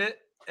Senate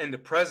and the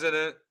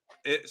president,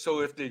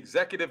 so if the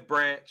executive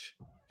branch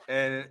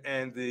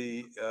and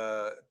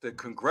the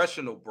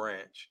congressional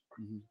branch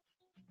Mhm.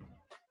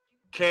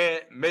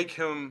 can't make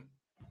him,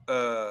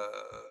 uh,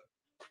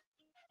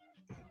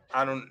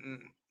 I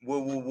don't, what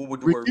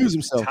would the word Recuse be?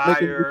 himself. Make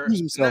him Retire? recuse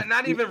himself.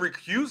 Not even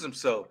recuse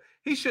himself.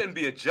 He shouldn't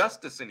be a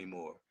justice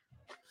anymore.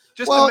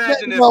 Just Well,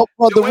 imagine if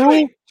the wait.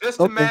 rule. Just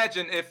Okay.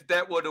 imagine if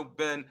that would have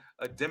been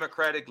a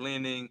Democratic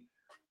leaning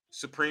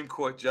Supreme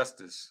Court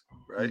justice,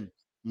 right?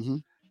 Mm-hmm.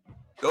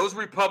 Those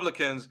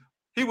Republicans,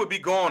 he would be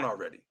gone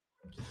already.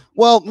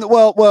 Well.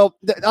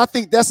 I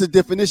think that's a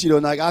different issue, though.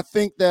 Like, I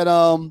think that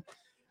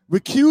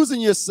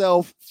recusing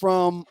yourself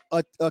from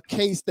a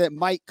case that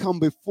might come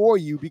before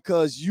you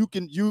because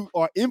you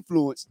are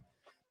influenced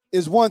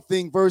is one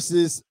thing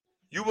versus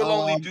You will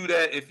only um, do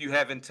that if you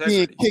have being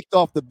integrity. kicked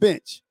off the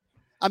bench.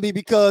 I mean,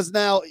 because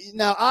now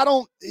I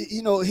don't,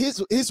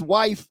 his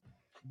wife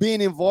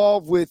being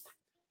involved with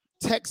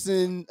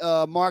Texan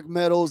Mark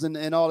Meadows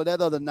and all of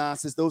that other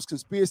nonsense, those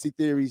conspiracy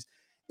theories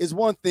is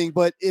one thing.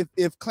 But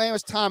if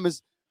Clarence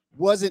Thomas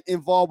wasn't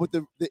involved with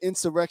the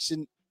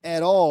insurrection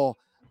at all,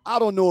 I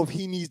don't know if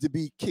he needs to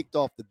be kicked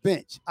off the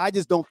bench. I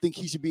just don't think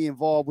he should be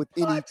involved with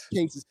any What?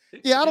 cases.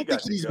 Yeah, I He don't think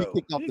got he to needs to be go.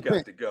 kicked off He the got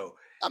bench. to go.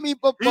 I mean,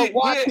 but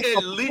why kick At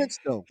off the least bench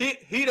though?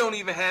 he don't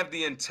even have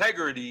the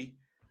integrity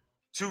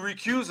to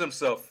recuse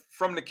himself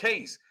from the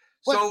case.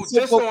 But So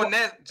so but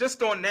what?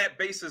 just on that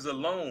basis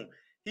alone,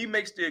 he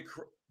makes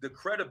the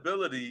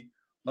credibility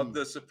of Mm,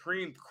 the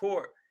Supreme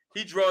Court.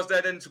 He draws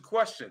that into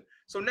question.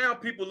 So now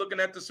people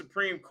looking at the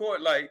Supreme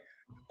Court like,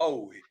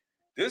 oh,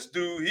 this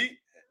dude,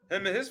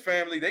 him and his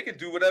family, they can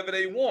do whatever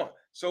they want.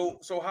 So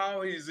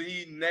how is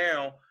he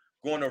now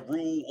going to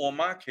rule on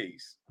my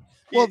case?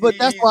 but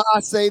that's why He's I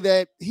say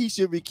that he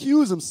should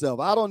recuse himself.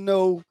 I don't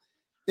know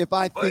if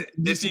I think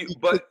he should be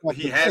kicked off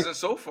he the bench. hasn't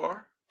so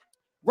far.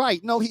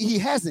 Right? No, he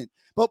hasn't.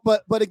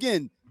 But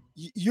again,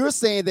 you're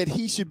saying that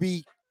he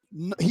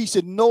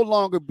should no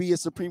longer be a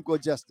Supreme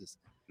Court justice.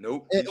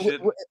 Nope, he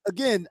shouldn't.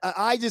 Again,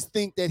 I just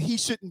think that he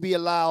shouldn't be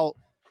allowed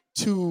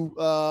He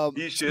to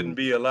shouldn't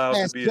be allowed to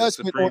pass be a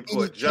judgment on Supreme any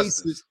Court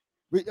cases.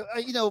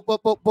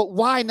 justice But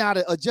why not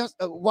adjust?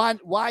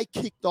 Why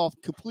kicked off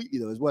completely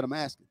though is what I'm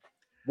asking.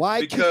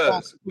 Why kicked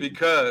off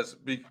because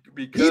completely?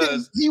 He didn't.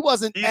 because He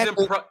wasn't at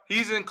the.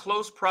 he's in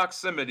close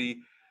proximity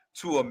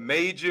to a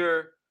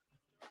major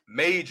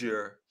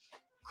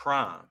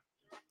crime,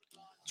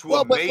 to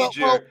a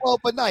major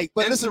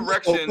but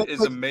insurrection listen,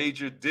 is a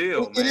major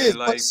deal, it man. is,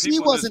 Like but she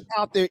people wasn't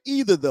out there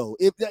either, though.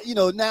 If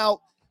now,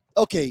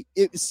 okay,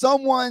 if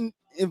someone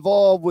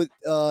involved with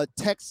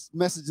text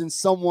messaging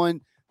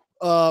someone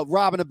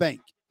robbing a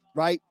bank,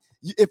 right?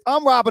 If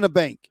I'm robbing a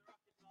bank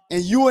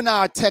and you and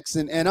I are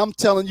texting, and I'm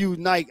telling you,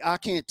 Nike, I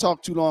can't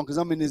talk too long because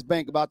I'm in this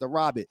bank about to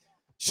rob it.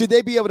 Should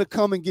they be able to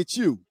come and get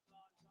you?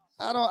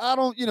 I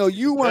don't.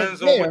 You weren't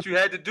depends on there. what you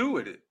had to do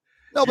with it.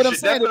 No, You but I'm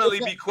should saying definitely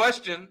be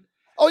questioned.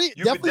 Oh, yeah,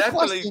 You could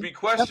definitely be Definitely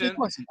questioned,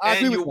 question. I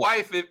agree and with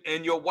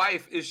your that.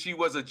 wife, if she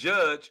was a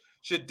judge,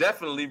 should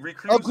definitely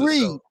recuse Agreed.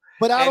 herself.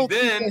 But I And don't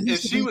think then, that he if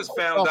should she be was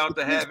taken found off the out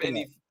to case have for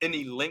that.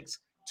 any links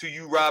to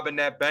you robbing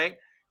that bank,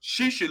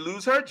 she should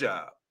lose her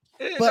job.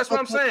 Yeah, But that's what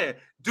I'm saying.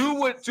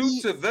 Do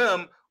see, to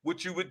them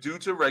what you would do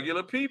to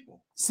regular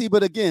people. see,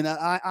 but again,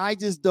 I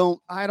just don't.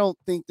 I don't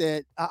think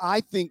that.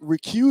 I think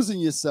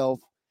recusing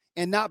yourself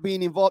and not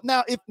being involved.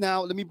 Now,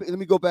 let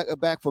me go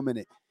back for a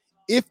minute.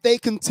 If they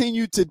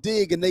continue to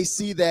dig and they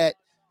see that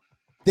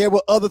there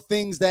were other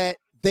things that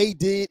they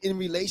did in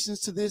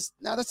relations to this,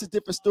 now that's a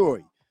different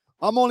story.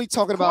 I'm only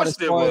talking Of about course as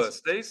there far was, as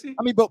Stacey.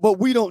 I mean, but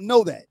we don't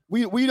know that.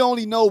 We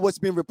only know what's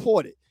been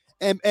reported.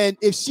 And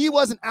if she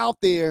wasn't out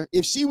there,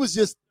 if she was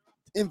just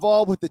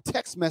involved with the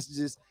text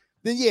messages,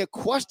 then yeah,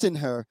 question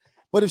her.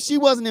 But if she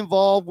wasn't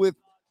involved with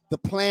the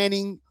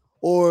planning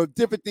or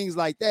different things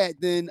like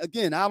that, then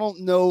again, I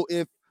don't know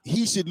if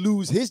he should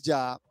lose his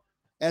job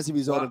as a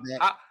result of that.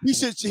 How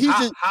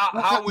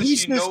would He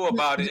she should know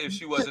about it if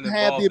she wasn't shouldn't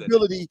have the involved in it?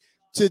 ability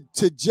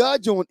to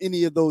judge on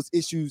any of those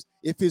issues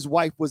if his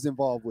wife was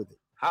involved with it.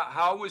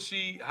 How would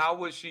she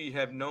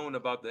have known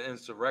about the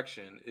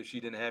insurrection if she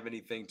didn't have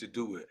anything to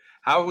do with it?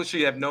 How would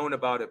she have known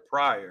about it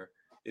prior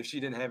if she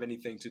didn't have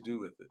anything to do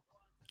with it?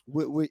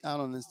 I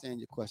don't understand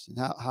your question.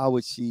 How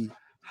would she?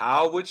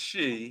 How would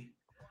she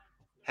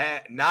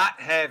not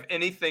have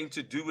anything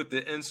to do with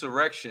the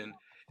insurrection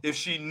if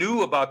she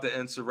knew about the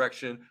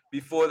insurrection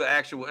before the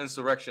actual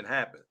insurrection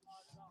happened?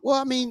 Well,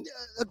 I mean,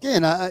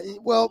 again, I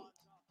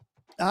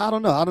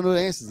don't know. I don't know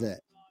the answer to that.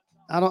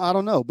 I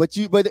don't know. But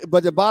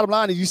the bottom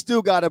line is you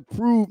still got to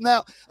prove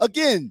now.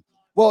 Again,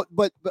 but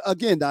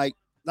again,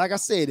 like I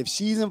said, if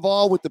she's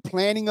involved with the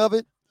planning of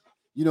it,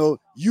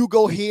 you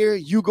go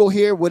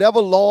here,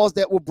 whatever laws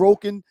that were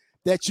broken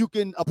that you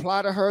can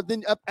apply to her,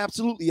 then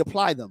absolutely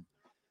apply them.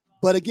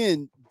 But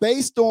again,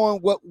 based on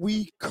what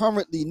we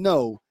currently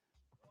know,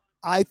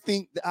 I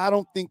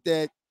don't think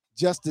that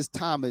Justice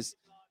Thomas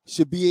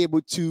should be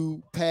able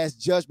to pass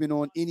judgment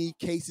on any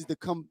cases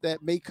that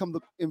may come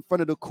in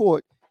front of the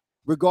court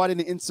regarding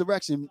the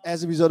insurrection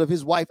as a result of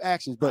his wife's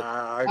actions. But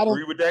I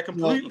agree with that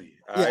completely.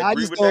 I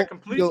agree with that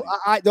completely.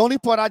 The only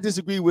part I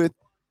disagree with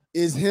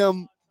is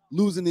him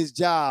losing his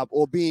job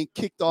or being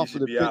kicked off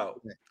of the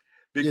bench.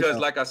 Because,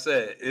 like I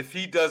said, if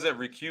he doesn't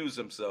recuse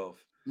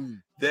himself,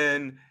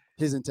 then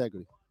his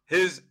integrity,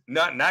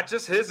 not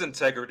just his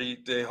integrity,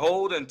 the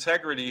whole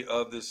integrity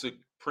of the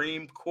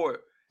Supreme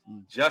Court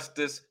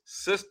justice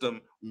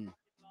system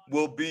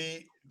will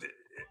be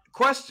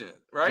questioned,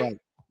 right?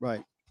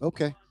 Right.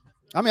 Okay.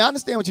 I mean, I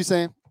understand what you're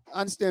saying.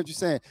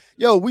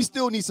 Yo, we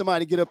still need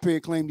somebody to get up here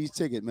and claim these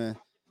tickets, man.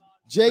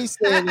 Jay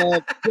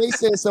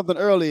said something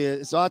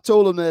earlier, so I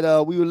told him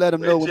that we would let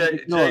him know.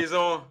 Jay's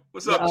on.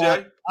 What's up,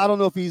 Jay? I don't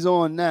know if he's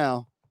on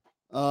now,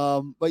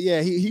 but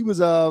yeah, he was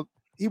on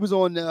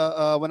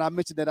when I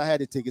mentioned that I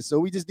had the tickets. So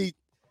we just need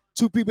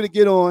 2 people to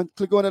get on,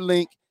 click on the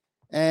link,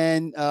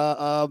 and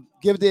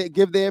give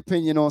their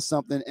opinion on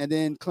something, and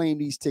then claim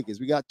these tickets.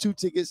 We got 2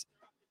 tickets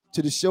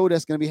to the show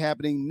that's going to be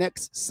happening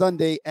next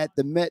Sunday at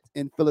the Met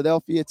in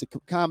Philadelphia. It's a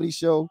comedy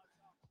show.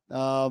 It's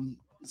going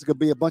to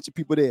be a bunch of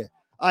people there.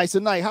 All right, so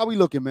Knight, how we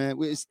looking, man?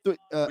 It's we're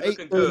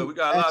looking good. We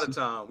got a lot of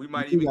time. We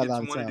might even get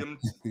to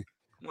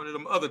one of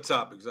them other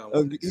topics.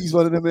 He's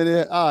one of them in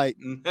there. All right,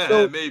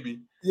 so, maybe.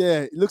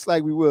 Yeah, it looks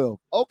like we will.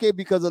 Okay,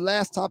 because the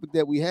last topic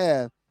that we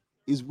have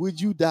is: would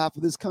you die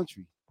for this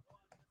country?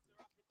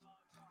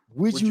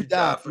 Would you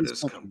die for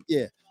this country?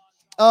 Yeah.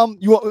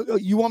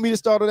 You want me to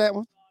start on that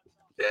one?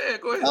 Yeah,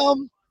 go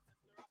ahead.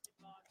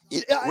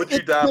 Would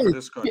you die for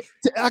this country?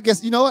 I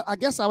guess you know what. I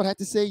guess I would have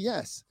to say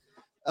yes.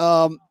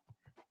 What?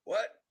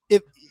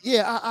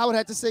 I would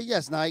have to say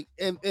yes, Nike.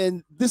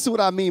 And this is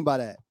what I mean by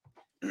that.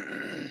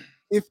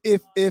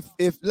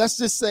 If let's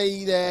just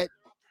say that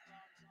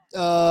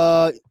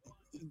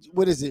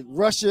what is it?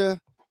 Russia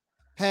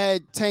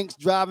had tanks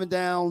driving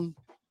down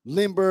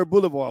Lindbergh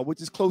Boulevard,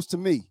 which is close to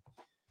me.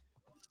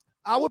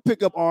 I would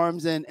pick up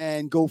arms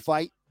and go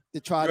fight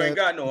to try to. You ain't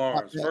got no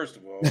arms, first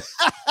of all.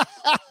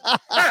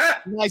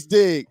 Nice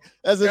dig.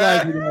 That's a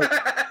nice dig.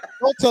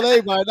 Don't tell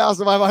anybody now.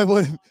 Somebody might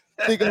want to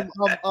think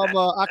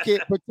I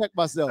can't protect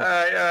myself. All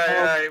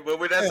right. Well,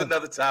 that's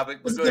another topic.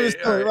 That's a different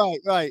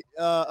story. Right.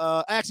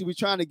 Actually, we're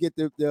trying to get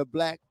the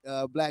black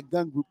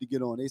gun group to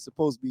get on. They're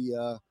supposed to be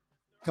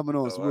coming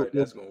on. So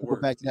we'll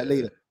go back to that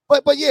later.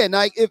 But yeah,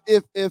 Nike,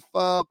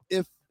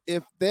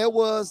 if there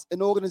was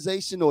an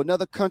organization or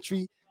another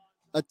country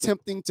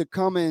attempting to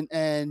come in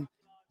and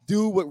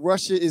do what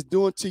Russia is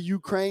doing to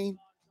Ukraine,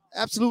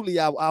 absolutely,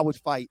 I would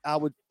fight. I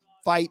would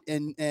fight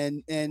and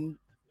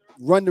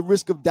run the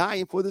risk of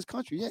dying for this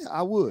country. Yeah,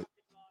 I would.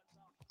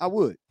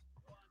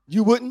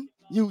 You wouldn't?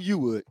 You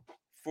would.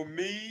 For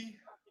me,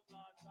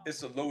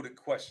 it's a loaded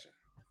question.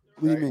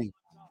 What do you Right? mean?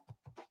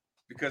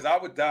 Because I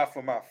would die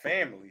for my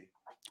family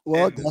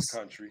Well, in this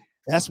country.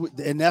 that's what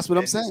I'm In this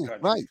saying.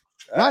 country.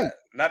 Right.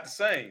 Not the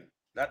same.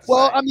 Not the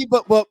Well, same. I mean,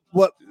 but what?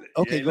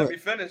 Okay, Yeah, go let ahead. me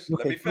finish. Okay,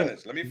 Let me go ahead.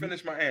 finish. Let me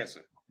finish my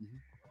answer. Mhm.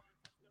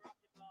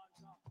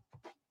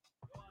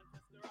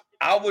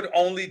 I would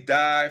only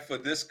die for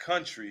this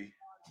country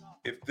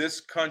if this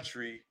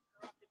country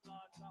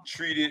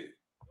treated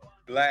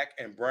black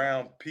and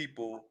brown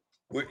people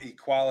with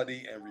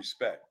equality and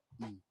respect.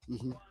 Mhm.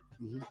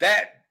 Mhm.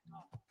 That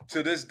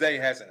to this day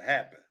hasn't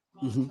happened.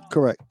 Mhm.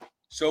 Correct.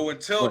 So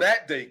until Right.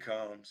 that day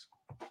comes,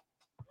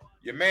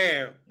 your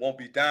man won't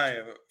be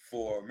dying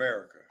for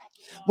America.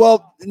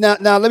 Well,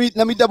 now let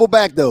me double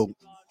back though.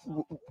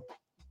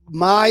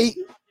 My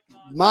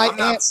I'm not-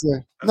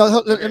 answer. No,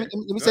 let Okay,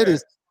 me go say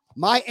this. ahead.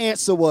 My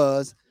answer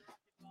was,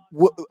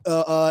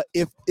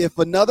 if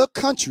another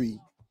country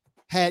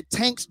had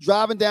tanks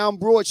driving down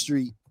Broad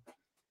Street,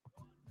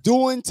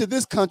 doing to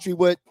this country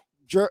what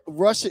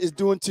Russia is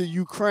doing to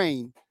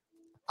Ukraine,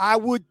 I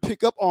would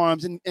pick up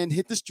arms and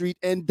hit the street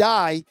and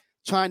die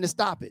trying to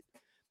stop it.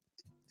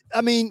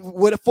 I mean,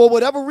 for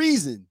whatever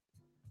reason,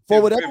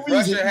 If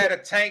Russia had a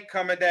tank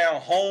coming down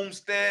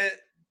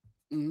Homestead,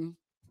 Mhm.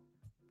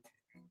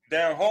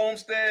 down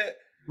Homestead,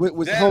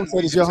 Which then Homestead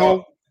we is could your home?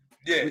 talk.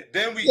 Yeah,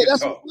 then we Yeah, could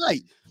that's talk.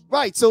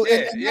 right. So Yeah,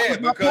 and that yeah, was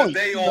my because point,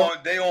 they you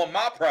know? on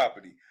my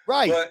property.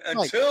 Right. But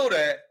right.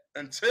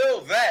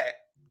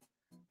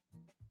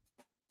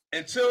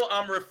 until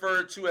I'm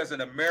referred to as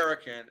an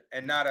American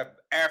and not an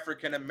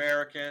African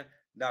American,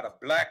 not a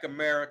Black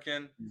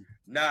American,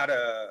 not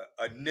a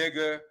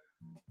nigger,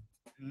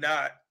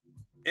 not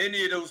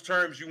any of those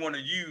terms you want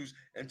to use,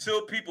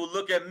 until people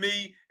look at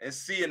me and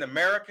see an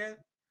American,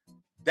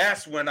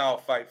 that's when I'll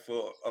fight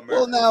for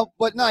America. Well,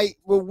 now,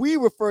 when we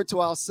refer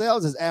to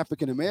ourselves as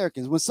African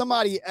Americans, when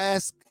somebody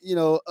asks,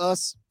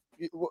 us,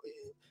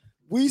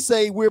 we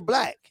say we're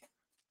Black,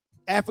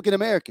 African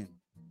American.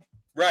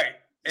 Right.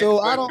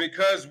 So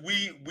because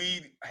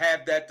we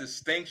have that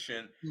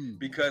distinction,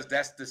 because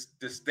that's the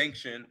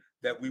distinction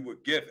that we were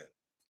given.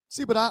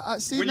 See, but I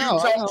see when now.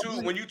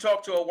 When you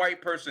talk to a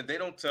white person, they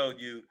don't tell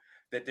you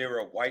that they're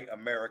a white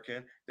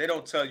American. They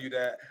don't tell you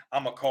that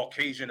I'm a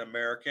Caucasian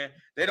American.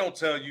 They don't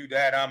tell you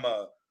that I'm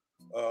a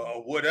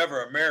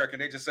whatever American.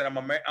 They just said I'm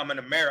an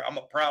American. I'm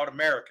a proud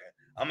American.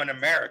 I'm an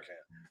American.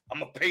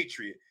 I'm a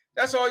patriot.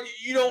 That's all.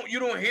 You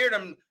don't hear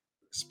them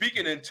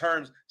speaking in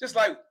terms just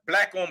like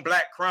black on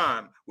black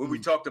crime, where we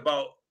talked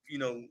about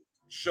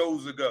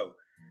shows ago.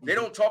 They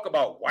don't talk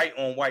about white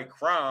on white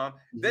crime.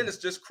 Then it's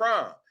just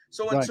crime.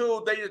 So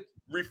until they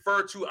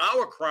refer to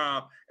our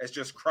crime as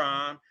just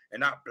crime and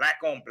not black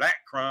on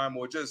black crime,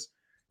 or just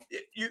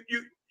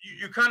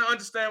you kind of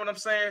understand what I'm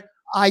saying?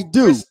 I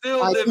do. We're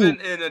still living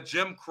in a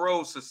Jim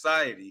Crow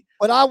society.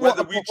 But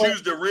whether we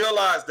choose to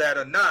realize that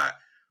or not,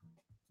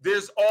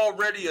 there's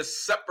already a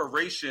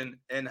separation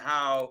in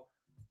how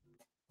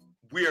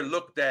we are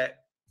looked at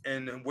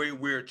and the way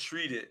we're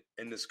treated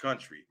in this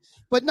country.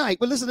 But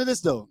listen to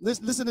this though.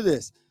 Listen to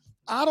this.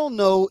 I don't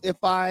know if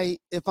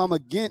I'm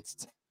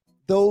against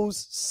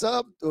those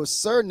sub or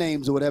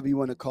surnames or whatever you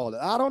want to call it.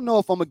 I don't know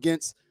if I'm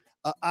against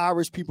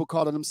Irish people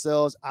calling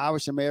themselves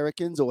Irish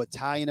Americans or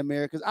Italian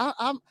Americans.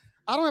 I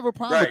don't have a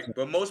problem. Right,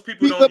 but most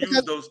people don't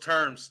use those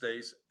terms,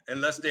 Stace,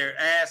 unless they're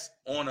asked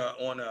on a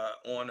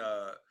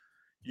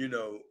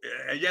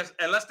yes,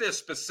 unless they're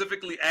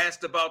specifically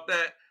asked about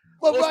that.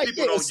 Well, most right,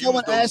 people don't if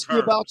someone use those asks terms.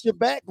 you about your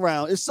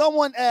background, if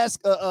someone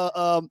asks,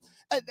 no.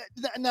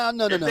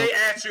 If they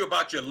ask you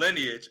about your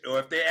lineage, or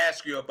if they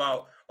ask you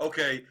about,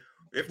 okay,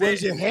 if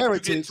your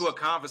heritage? You get into a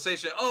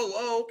conversation,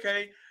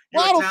 okay,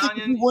 you're Italian. I don't think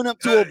if you went up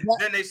to a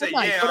then they say,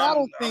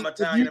 I'm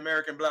Italian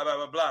American, blah blah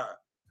blah blah.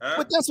 Huh?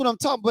 But that's what I'm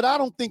talking. But I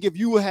don't think if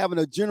you were having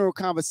a general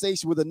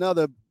conversation with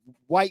another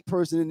white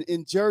person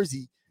in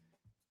Jersey,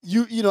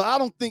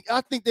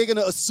 I think they're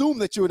gonna assume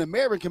that you're an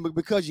American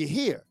because you're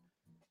here.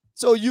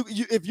 So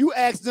if you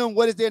ask them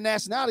what is their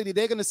nationality,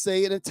 they're gonna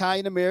say an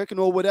Italian American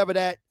or whatever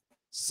that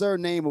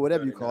surname or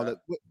whatever you call it.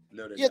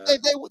 No,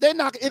 they're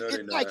not.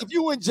 If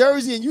you were in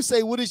Jersey and you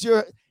say what is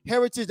your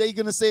heritage, they're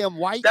gonna say I'm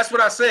white. That's what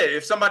I said.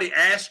 If somebody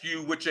asks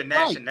you what your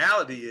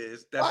nationality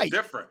is, that's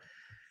different,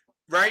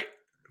 right?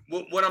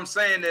 What I'm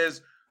saying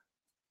is,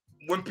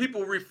 when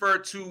people refer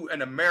to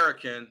an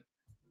American,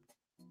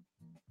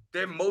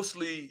 they're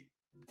mostly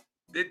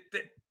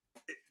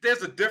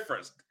there's a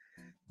difference.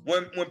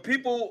 When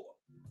people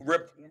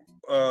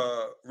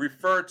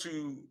refer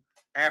to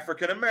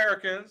African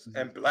Americans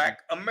and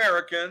Black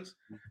Americans,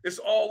 it's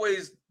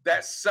always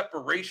that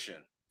separation.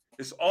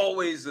 It's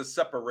always a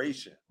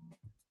separation,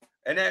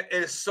 and that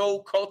is so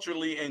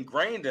culturally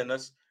ingrained in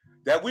us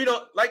that we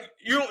don't like.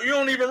 You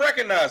don't even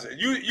recognize it.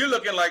 You're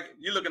looking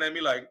at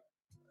me like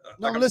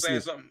I'm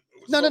saying something.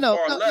 No. Let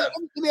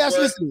me ask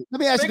you this. Let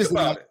me ask you this.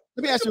 Let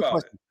me ask you a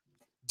question.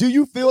 Do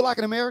you feel like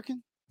an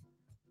American?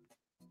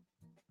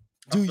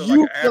 Do feel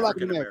you like an feel like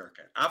an African American?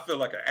 American. I feel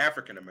like an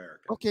African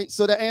American. Okay,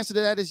 so the answer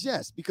to that is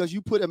yes, because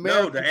you put No,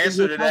 American the in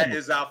answer your to that title.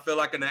 is I feel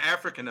like an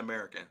African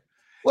American.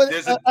 Well,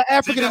 There's see,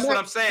 African that's what American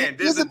I'm saying.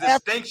 There's is a an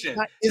distinction.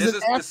 is There's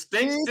an a Af-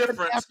 distinct is an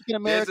difference.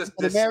 African There's a American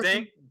an American?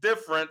 distinct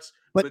difference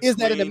But is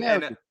that an between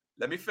American?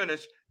 let me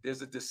finish.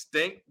 There's a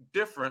distinct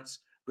difference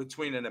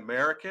between an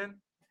American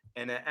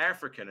and an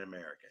African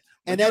American.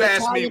 When And you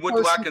that ask me Italian what do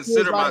I person feels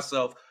consider like,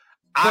 myself,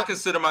 I but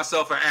consider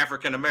myself an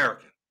African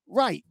American.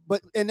 right,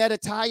 but and that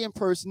Italian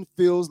person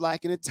feels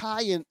like an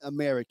Italian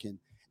American,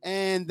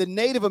 and the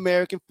Native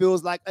American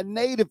feels like a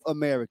Native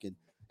American,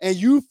 and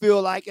you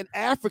feel like an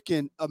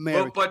African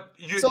American. But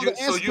you So you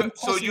the answer to the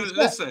so question you is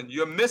yes. listen.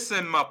 You're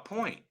missing my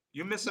point.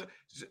 You're missing.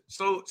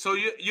 So So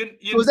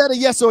is that a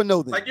yes or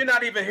no then? like you're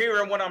not even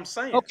hearing what I'm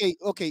saying. Okay.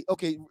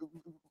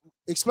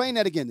 Explain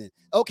that again then.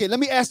 Okay, let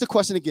me ask the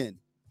question again.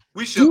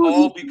 We should Do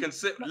all you? be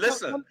considered. No,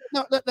 Listen,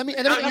 let me.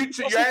 now ask you the you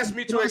question asked again.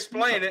 me You to don't ask me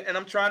explain it, and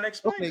I'm trying to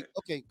explain Okay, it.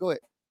 okay, go ahead.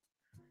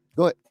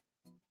 Go ahead.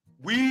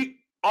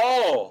 We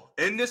all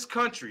in this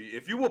country,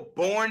 if you were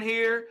born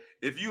here,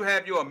 if you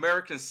have your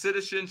American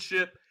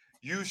citizenship,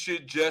 you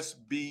should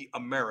just be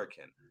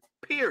American.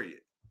 Period.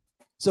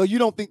 So you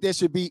don't think there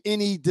should be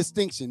any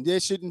distinction? There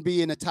shouldn't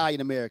be an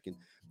Italian American.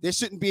 There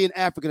shouldn't be an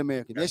African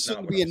American. There That's not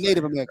shouldn't what be a I'm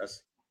Native saying. American.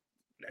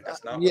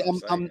 That's not Yeah,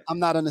 what I'm saying. I'm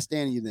not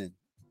understanding you then.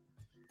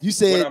 You What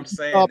said I'm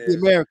saying stop the is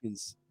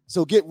Americans.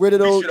 So get rid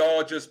of we those. should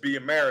all just be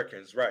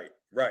Americans, right?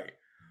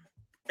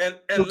 And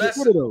So get unless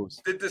rid of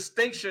those. the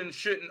distinction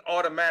shouldn't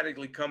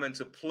automatically come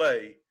into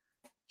play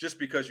just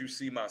because you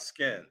see my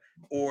skin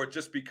or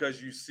just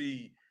because you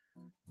see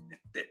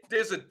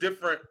there's a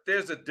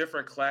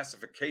different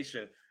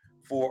classification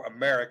for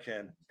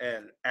American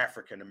and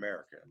African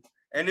American.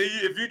 And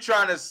if you're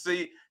trying to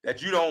see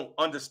that you don't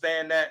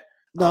understand that,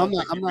 No, I I'm don't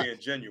not. think I'm you're not. being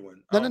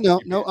genuine.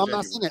 No. I'm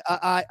not saying it.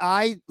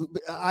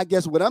 I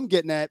guess what I'm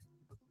getting at,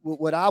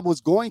 what I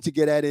was going to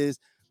get at is,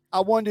 I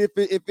wonder if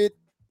it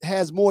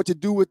has more to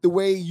do with the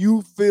way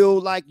you feel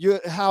like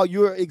how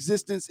your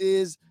existence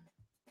is,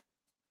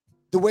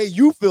 the way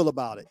you feel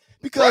about it.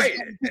 Because Right,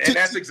 and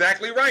that's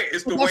exactly right.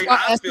 It's the way why I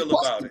I asked the feel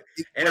about question.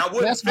 it, and I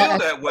wouldn't That's why I feel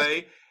asked the that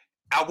way.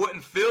 I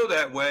wouldn't feel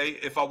that way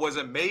if I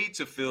wasn't made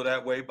to feel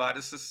that way by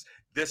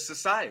this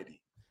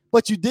society.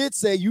 But you did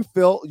say you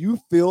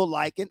feel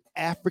like an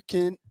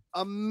African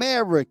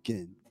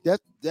American.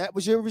 That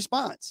was your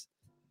response.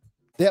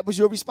 That was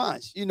your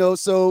response.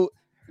 So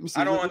let me see.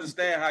 I don't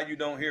understand how you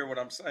don't hear what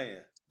I'm saying.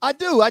 I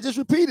do. I just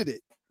repeated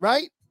it,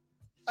 right?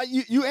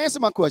 You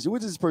answered my question. What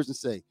does this person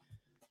say?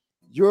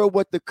 You're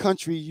what the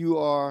country you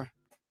are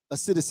a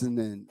citizen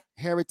in.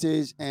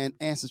 Heritage and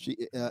ancestry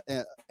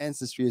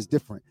is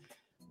different.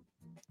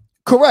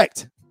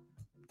 Correct.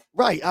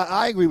 Right.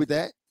 I agree with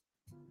that.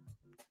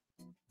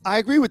 I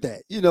agree with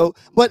that.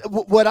 But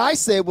what I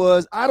said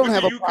was I don't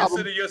have a problem. What do you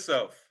consider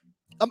yourself?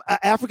 I'm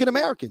African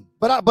American,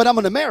 but I'm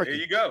an American.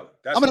 There you go.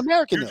 I'm an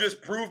American. You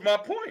just proved my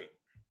point.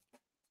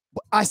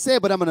 I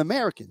said, but I'm an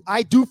American.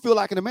 I do feel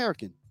like an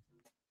American.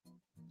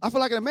 I feel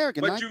like an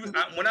American. But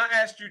when I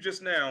asked you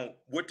just now,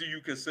 what do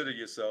you consider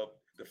yourself?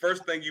 The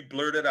first thing you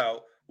blurted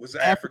out was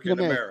African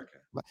American.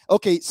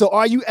 Okay, so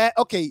are you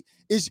okay?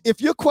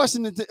 If your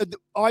question is,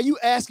 are you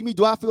asking me,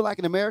 do I feel like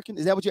an American?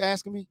 Is that what you're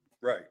asking me?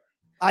 Right.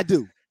 I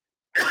do.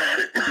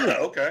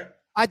 Okay.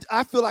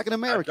 I feel like an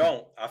American. I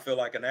don't. I feel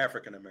like an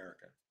African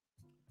American.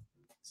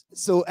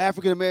 So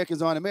African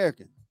Americans aren't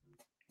American.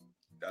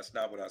 That's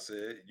not what I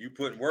said. You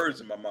putting words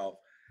in my mouth.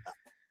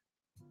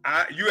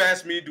 You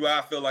asked me, do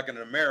I feel like an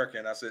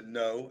American? I said,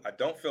 no, I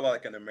don't feel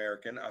like an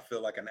American. I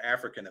feel like an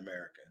African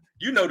American.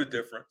 You know the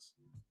difference.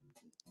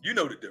 You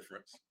know the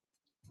difference.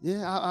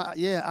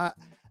 Yeah.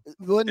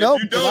 Well, no.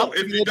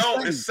 If you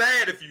don't, it's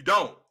sad if you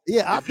don't.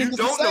 Yeah, if you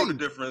don't know the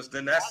difference,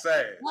 then that's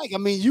sad. Like, I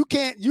mean, you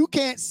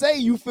can't say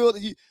you feel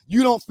that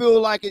you don't feel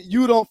like it.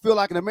 You don't feel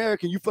like an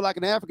American. You feel like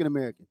an African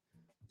American.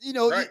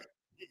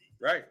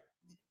 Right.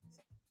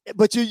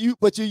 But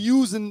you're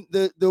using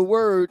the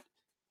word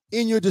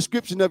in your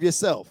description of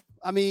yourself.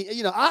 I mean,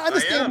 I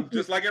understand. I am,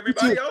 just like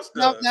everybody else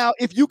does. Now,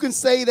 if you can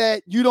say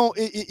that you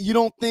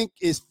don't think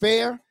it's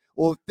fair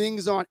or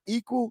things aren't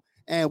equal,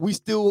 and we're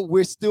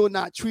still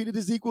not treated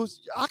as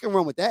equals, I can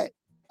run with that.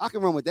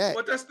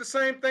 But that's the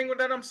same thing with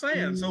that I'm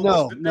saying. So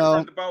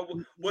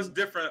what's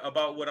different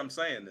about what I'm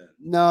saying then?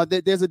 No,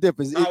 there's a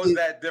difference. How is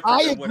that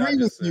different? I agree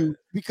with you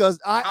because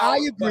I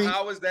agree.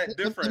 How is that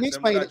different? Let me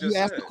explain it. You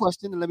asked the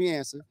question and let me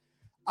answer.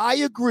 I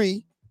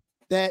agree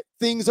that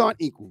things aren't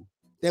equal,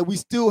 that we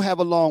still have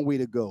a long way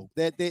to go,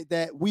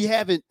 that we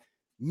haven't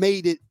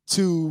made it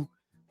to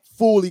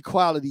full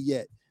equality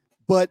yet.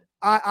 But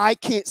I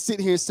can't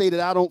sit here and say that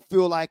I don't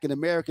feel like an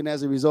American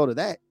as a result of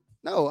that.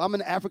 No, I'm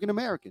an African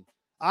American.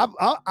 I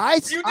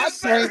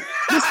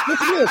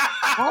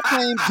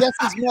claim just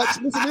as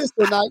much. Listen to this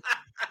tonight.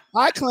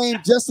 I claim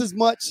just as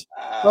much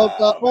of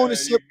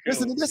ownership.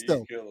 Listen to this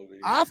though.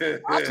 I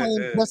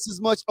claim just as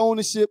much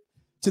ownership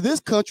to this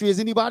country as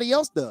anybody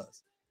else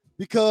does,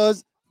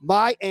 because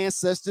my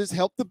ancestors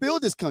helped to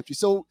build this country.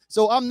 So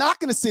I'm not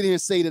going to sit here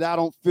and say that I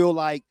don't feel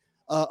like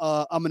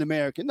I'm an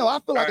American. No, I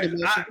feel All like an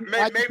right,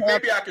 American.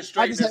 maybe I can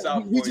straighten this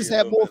out We for just you a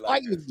have little more bit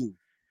like fighting to this. do.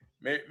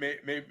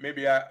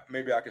 Maybe I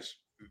can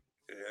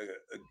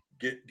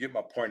get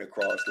my point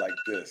across like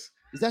this.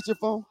 Is that your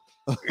phone?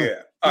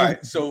 Yeah. All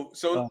right. So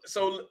all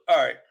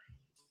right.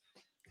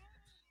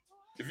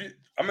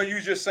 I'm gonna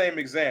use your same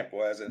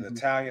example as an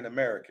Italian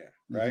American,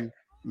 right?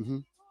 Mm-hmm.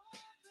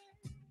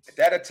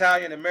 That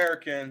Italian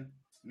American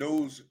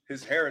knows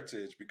his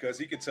heritage because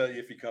he can tell you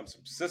if he comes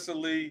from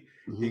Sicily.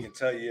 Mm-hmm. He can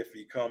tell you if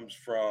he comes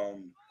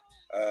from,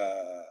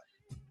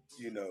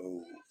 you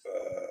know,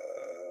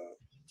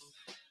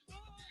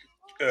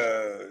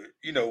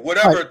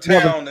 whatever Right,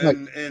 town right.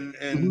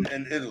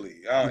 in Italy.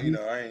 You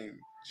know, I ain't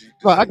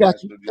Right, I the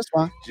got you. national That's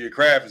fine.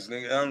 geographics,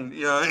 nigga.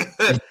 You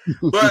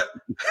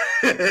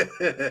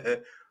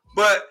know,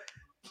 but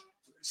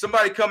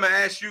somebody come and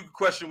ask you a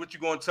question, what you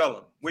gonna tell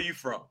them? Where you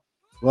from?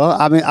 Well,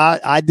 I mean,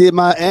 I did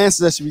my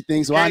ancestry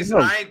thing, so I know.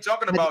 I ain't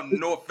talking about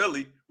North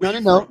Philly. Where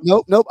No.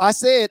 Nope. I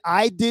said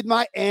I did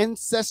my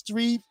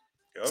ancestry.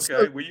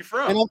 Okay, where you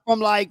from? And I'm from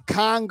like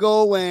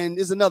Congo, and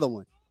there's another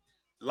one.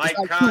 Like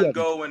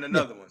Congo and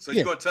another one. So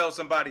you're gonna tell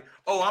somebody,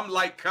 "Oh, I'm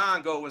like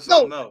Congo and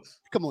something else."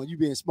 Come on, you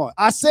being smart.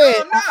 I said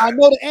I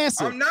know the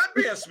answer. I'm not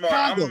being smart.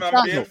 Congo,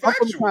 I'm being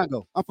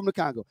factual. I'm from the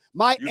Congo.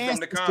 My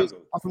ancestors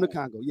are from the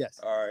Congo. Yes.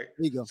 All right.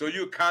 There you go. So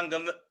you're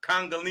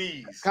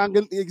Congolese.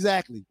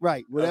 Exactly.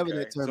 Right. Whatever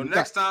that term. So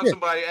next time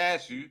somebody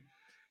asks you,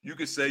 you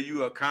could say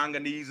you are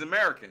Congolese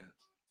American.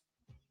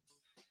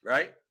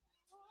 Right?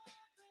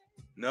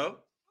 No?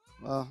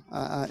 Well,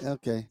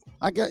 okay.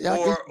 I get.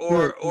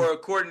 Or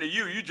according to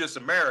you, you just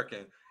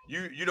American.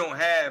 You don't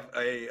have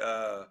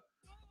a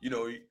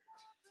you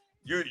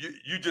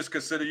just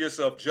consider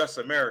yourself just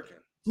American.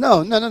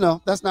 No.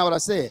 That's not what I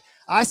said.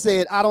 I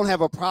said I don't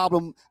have a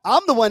problem.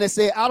 I'm the one that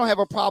said I don't have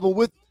a problem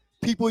with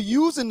people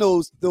using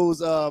those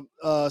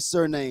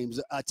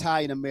surnames,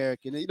 Italian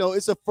American. You know,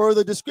 it's a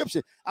further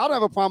description. I don't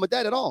have a problem with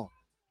that at all.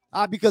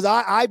 Because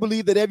I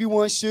believe that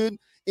everyone should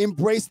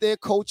embrace their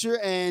culture,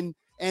 and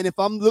if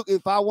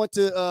I want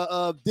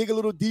to dig a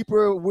little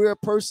deeper where a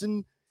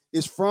person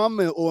is from,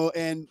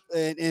 and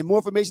more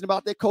information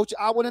about their culture,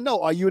 I want to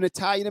know: are you an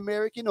Italian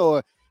American,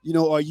 or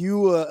are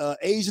you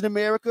Asian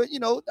American? I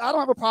don't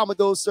have a problem with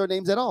those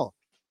surnames at all.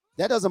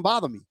 That doesn't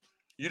bother me.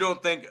 You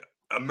don't think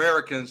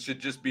Americans should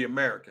just be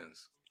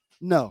Americans?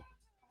 No,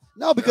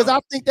 because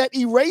I think that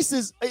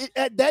erases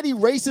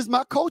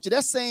my culture.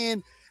 That's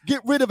saying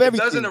get rid of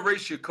everything. It doesn't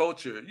erase your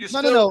culture.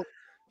 No.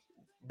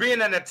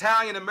 Being an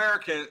Italian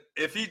American,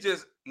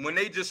 when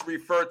they just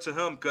refer to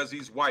him because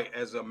he's white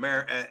as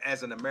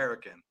an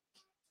American,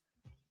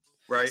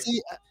 right?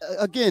 See,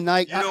 again,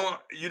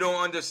 you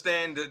don't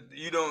understand that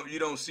you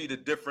don't see the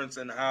difference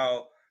in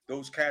how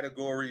those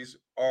categories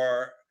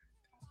are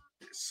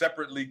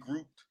separately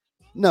grouped.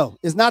 No,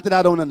 it's not that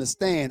I don't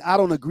understand. I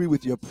don't agree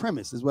with your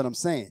premise, is what I'm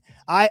saying.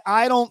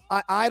 I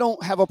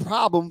don't have a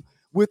problem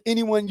with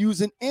anyone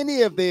using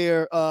any of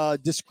their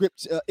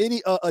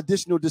any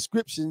additional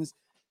descriptions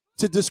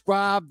to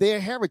describe their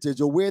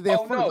heritage or where they're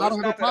from. I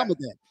don't have a problem with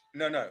that.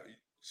 No.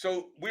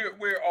 So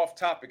we're off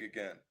topic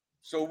again.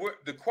 So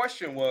the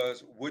question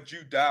was, would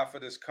you die for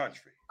this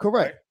country?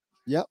 Correct. Right?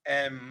 Yep.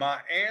 And my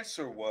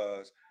answer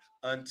was,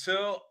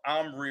 until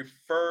I'm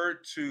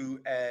referred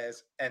to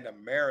as an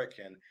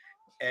American,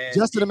 and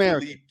just an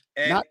American,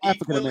 not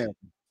African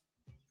American.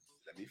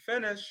 Let me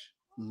finish.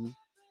 Mm-hmm.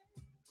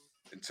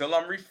 Until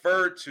I'm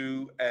referred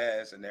to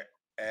as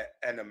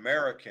an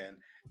American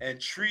and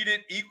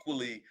treated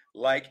equally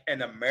like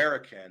an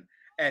American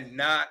and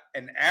not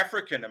an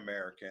African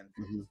American,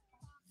 mm-hmm.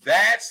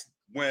 That's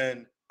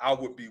when I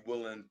would be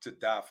willing to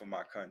die for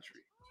my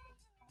country.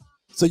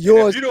 So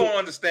yours, if you don't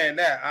understand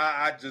that,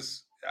 I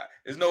just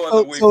there's no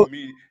other way for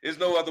me. There's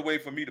no other way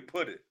for me to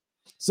put it.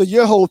 So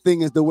your whole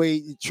thing is the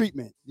way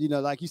treatment,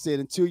 like you said,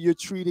 until you're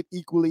treated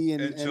equally,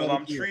 until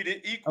I'm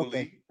treated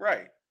equally,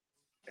 right?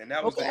 And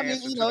that was the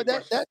answer to the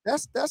question.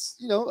 That's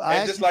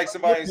and just like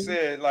somebody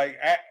said, like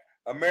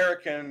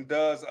American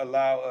does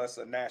allow us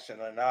a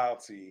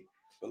nationality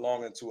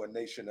belonging to a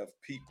nation of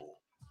people,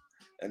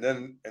 and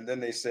then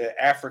they said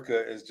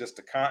Africa is just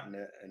a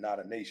continent and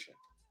not a nation.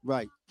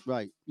 Right.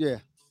 Yeah.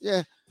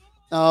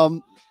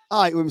 All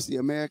right. Let me see.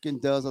 American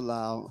does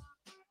allow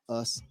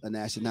us a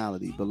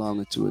nationality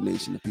belonging to a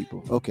nation of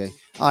people. Okay.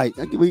 All right.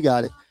 We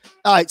got it.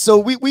 All right. So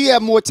we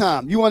have more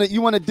time. You want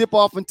to dip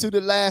off into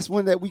the last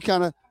one that we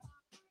kind of.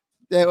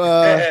 Yeah,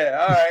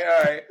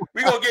 all right.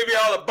 We're gonna give you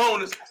all a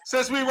bonus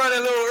since we running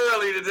a little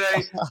early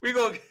today. We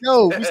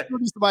still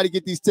need somebody to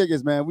get these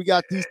tickets, man. We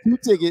got these 2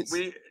 tickets.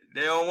 They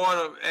don't want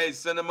them. Hey,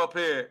 send them up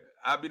here.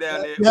 I'll be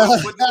down there.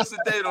 What's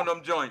the date on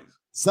them joints?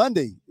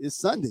 Sunday. It's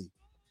Sunday.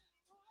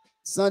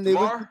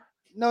 Tomorrow?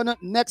 No,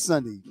 next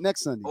Sunday.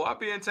 Oh, I'll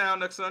be in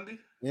town next Sunday.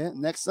 Yeah,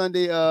 next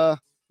Sunday.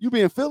 You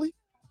be in Philly?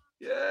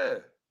 Yeah.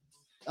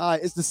 All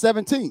right, it's the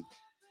 17th.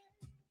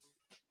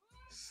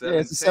 Yeah,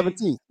 it's the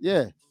 17th.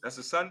 Yeah. That's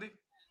a Sunday?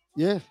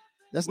 Yeah,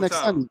 that's what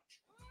next time?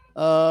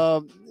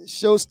 Sunday.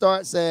 Show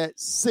starts at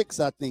 6,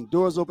 I think.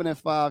 Doors open at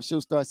 5. Show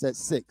starts at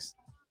 6.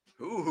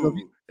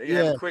 Ooh, They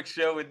have a Yeah. quick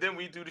show, and then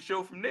we do the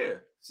show from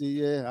there.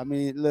 See, yeah. I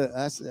mean, look,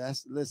 that's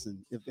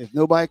listen. If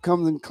nobody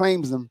comes and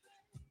claims them,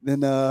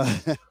 then I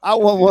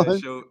We'll do want that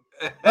one. show.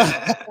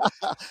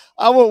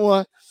 I want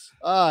one.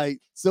 All right.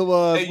 So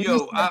Hey, when you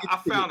yo, I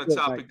found a Good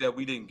night. topic that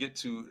we didn't get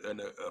to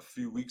a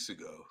few weeks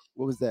ago.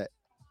 What was that?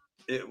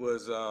 It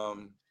was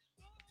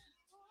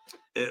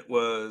it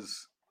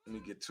was. Let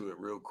me get to it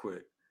real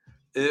quick.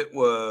 It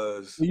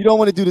was. You don't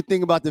want to do the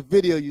thing about the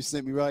video you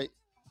sent me, right?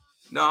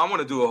 No, I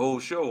want to do a whole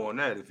show on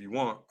that if you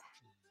want.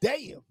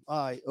 Damn.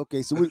 All right.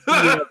 Okay. So what do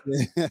you have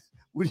there?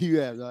 What do you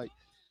have? Like,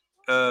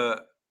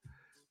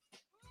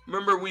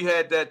 Remember we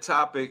had that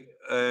topic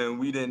and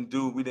we didn't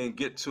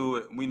get to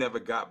it. We never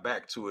got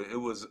back to it. It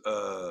was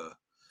where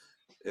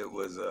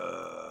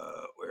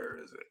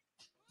is it?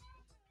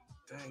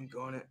 Dang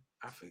on it.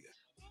 I forget.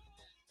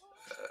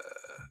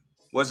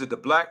 Was it the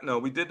black? No,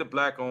 we did the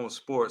Black Owned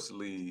Sports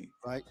League.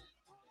 right?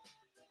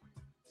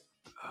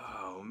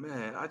 Oh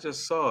man, I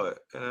just saw it.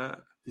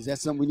 Is that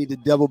something we need to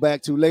double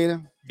back to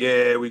later?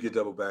 Yeah, we could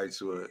double back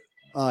to it.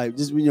 All right.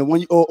 Just when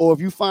you or if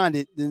you find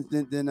it,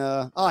 then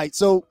all right.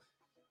 So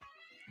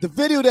the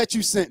video that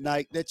you sent,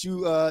 Nike, that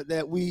you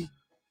that we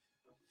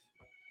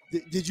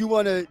did you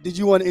want to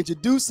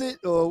introduce it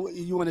or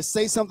you want to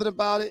say something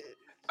about it?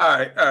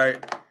 All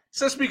right.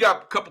 Since we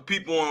got a couple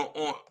people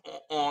on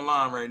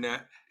online right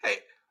now, hey,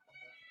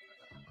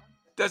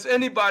 is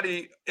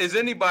anybody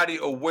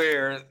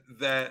aware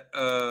that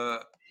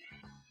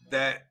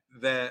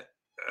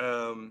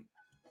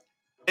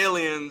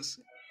aliens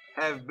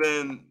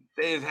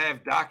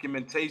have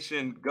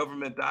documentation,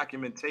 government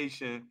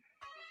documentation,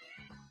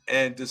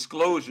 and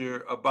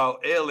disclosure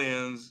about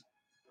aliens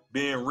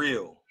being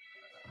real,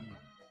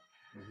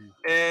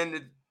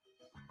 and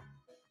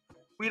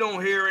we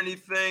don't hear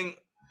anything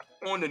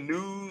on the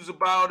news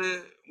about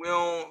it. We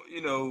don't,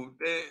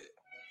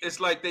 it's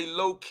like they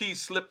low key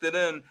slipped it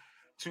in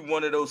to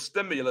one of those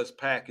stimulus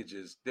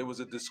packages. There was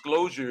a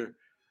disclosure,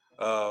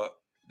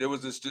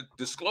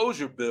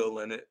 disclosure bill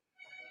in it,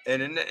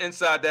 and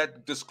inside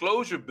that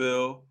disclosure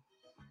bill,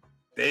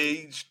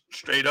 they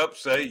straight up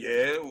say,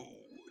 yeah,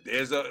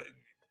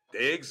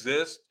 they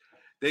exist.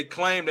 They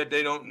claim that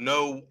they don't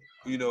know,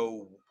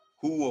 who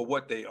or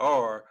what they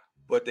are,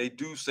 but they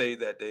do say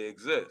that they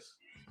exist.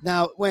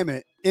 Now, wait a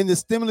minute. In the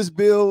stimulus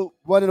bill,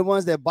 one of the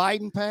ones that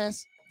Biden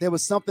passed, there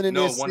was something in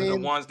there No, one of the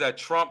saying ones that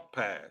Trump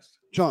passed.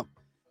 Trump.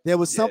 There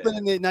was something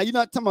in there. Now, you're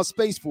not talking about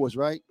Space Force,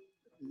 right?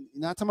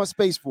 You're not talking about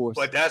Space Force.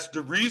 But that's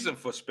the reason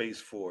for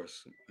Space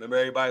Force. Remember,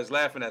 everybody's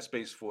laughing at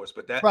Space Force,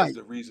 but that is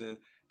the reason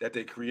that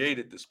they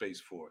created the Space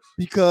Force.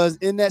 Because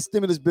in that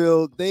stimulus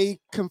bill, they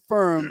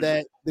confirmed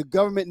that the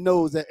government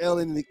knows that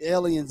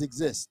aliens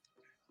exist.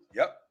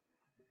 Yep.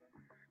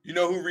 You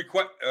know who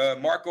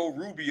Marco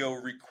Rubio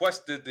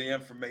requested the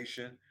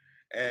information,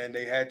 and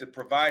they had to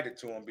provide it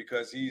to him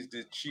because he's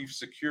the chief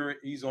security.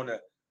 He's on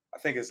I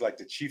think it's like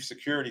the Chief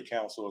Security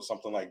Council or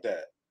something like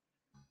that.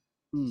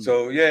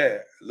 So yeah,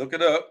 look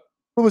it up.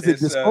 What was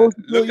it?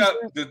 Look up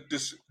the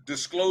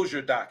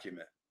disclosure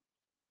document.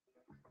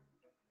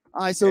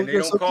 All right, so and they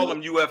don't call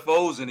them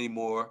UFOs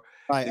anymore.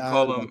 Right, they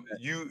call them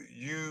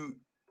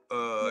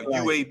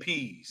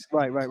UAPs.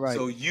 Right.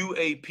 So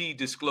UAP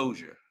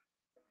disclosure.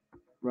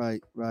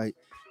 Right.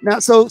 Now,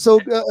 so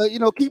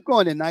keep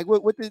going then, Nike.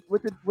 What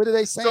are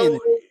they saying?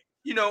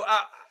 So,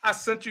 I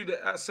sent you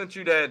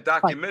that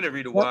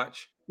documentary to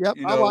watch. Yep,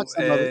 I watched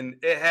some of it. And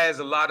it has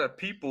a lot of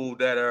people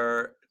that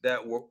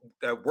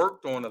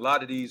worked on a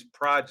lot of these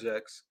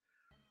projects.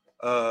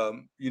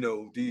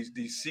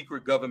 These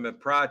secret government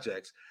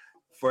projects.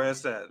 For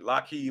instance,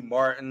 Lockheed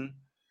Martin,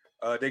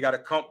 they got a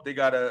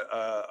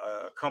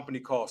company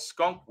called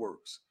Skunk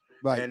Works,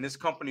 right? And this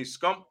company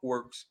Skunk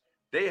Works,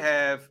 they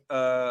have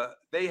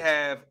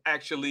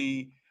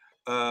actually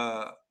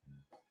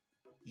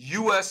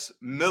U.S.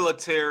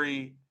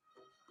 military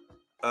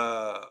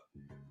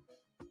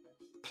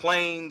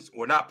planes,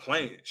 or not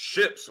planes,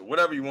 ships, or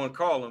whatever you want to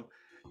call them,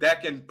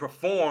 that can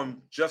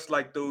perform just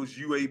like those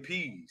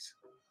UAPs.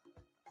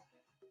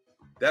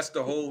 That's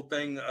the whole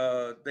thing.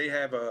 They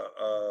have a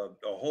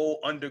whole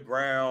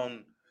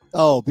underground.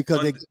 Oh,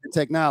 because they get the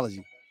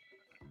technology.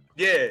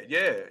 Yeah.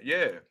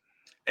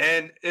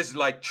 And it's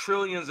like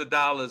trillions of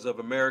dollars of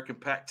American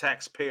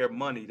taxpayer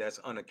money that's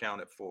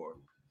unaccounted for.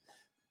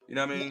 You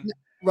know what I mean?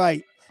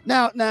 Right.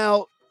 Now,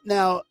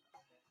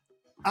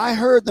 I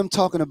heard them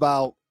talking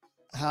about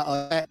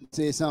how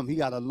said something. He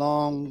got a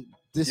long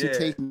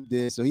dissertation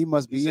there, so he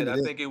must be. I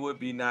think it would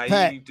be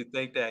naive to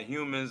think that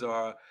humans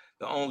are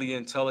the only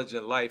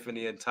intelligent life in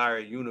the entire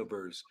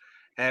universe.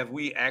 Have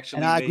we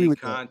actually made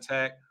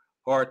contact?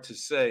 Hard to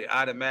say.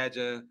 I'd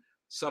imagine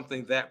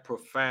something that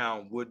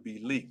profound would be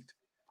leaked,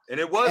 and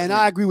it was. And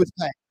I agree with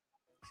Pat.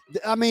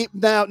 I mean,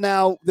 now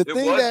the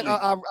thing that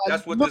I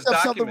looked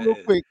up something real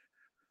quick,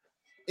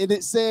 and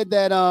it said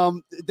that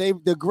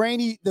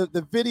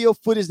the video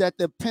footage that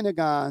the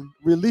Pentagon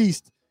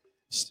released,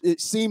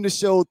 it seemed to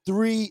show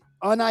 3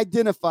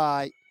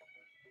 unidentified,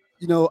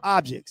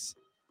 objects.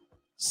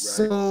 Right.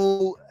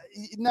 So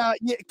now,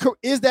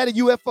 is that a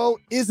UFO?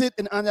 Is it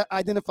an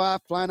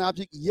unidentified flying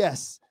object?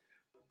 Yes.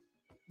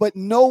 but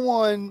no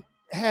one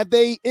have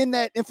they in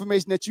that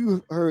information that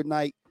you heard,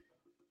 Nike,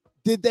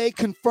 did they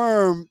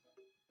confirm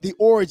the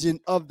origin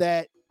of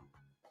that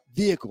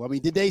vehicle? I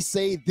mean, did they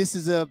say this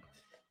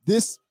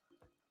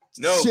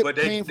No, ship but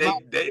came from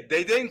they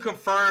didn't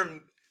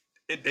confirm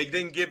it, they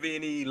didn't give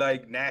any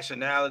like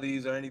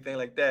nationalities or anything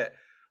like that.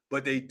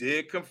 But they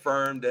did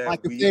confirm like that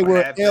if we they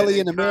were have been in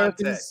alien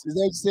contact. Americans? Is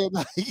that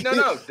what you said? No,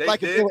 no, they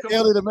Like if they did were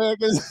alien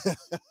Americans?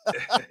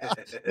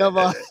 No,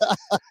 but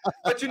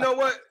But you know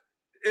what?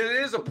 It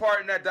is a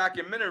part in that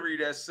documentary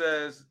that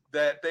says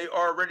that they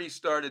already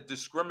started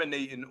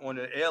discriminating on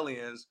the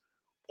aliens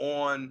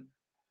on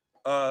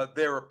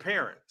their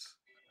appearance.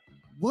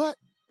 what?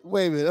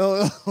 Wait a minute.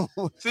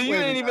 Oh, See, you wait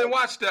a didn't minute. even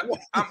watch that.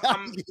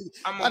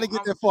 I didn't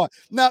get that far.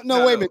 No,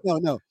 No, wait a no.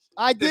 minute. No.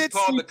 I It's did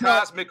called see The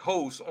Cosmic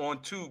Host on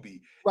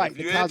Tubi. right, If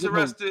the you're Cosmic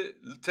Host.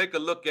 interested, take a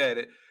look at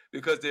it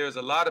because there's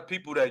a lot of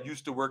people that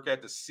used to work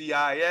at the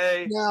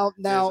CIA. There's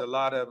Now, a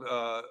lot of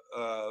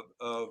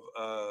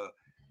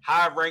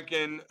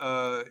high-ranking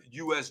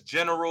U.S.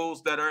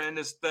 generals that are in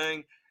this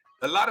thing.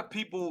 A lot of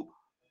people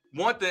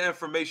want the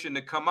information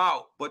to come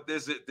out, but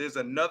there's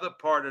another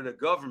part of the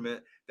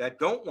government that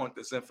don't want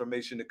this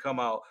information to come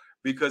out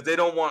because they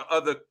don't want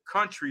other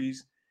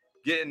countries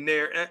getting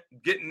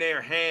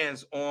their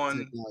hands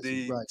on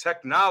the right.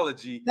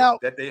 technology Now,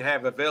 that they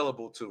have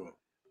available to them.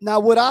 Now,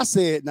 what I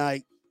said,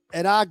 Nike,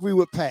 and I agree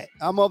with Pat.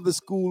 I'm of the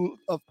school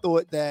of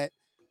thought that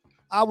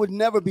I would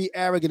never be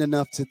arrogant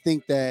enough to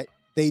think that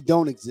they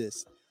don't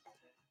exist.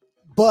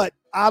 But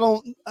I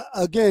don't.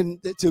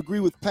 Again, to agree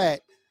with Pat,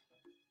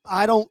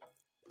 I don't.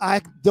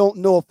 I don't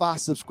know if I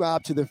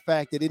subscribe to the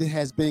fact that it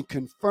has been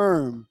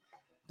confirmed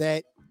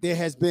that there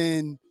has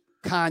been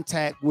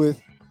contact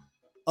with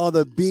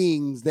other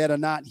beings that are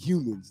not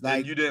humans. Like,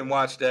 Like, you didn't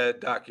watch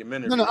that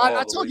documentary. no,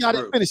 I told you I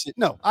didn't finish it.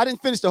 No, I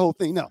didn't finish the whole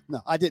thing. No,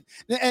 I didn't.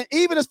 And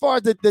even as far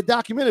as the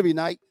documentary,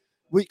 Nike,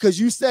 because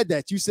you said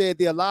that. You said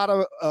there are a lot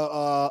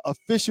of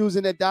officials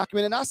in that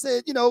document. And I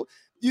said,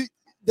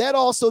 that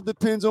also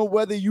depends on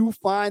whether you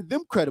find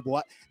them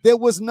credible. There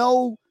were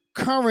no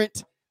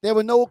current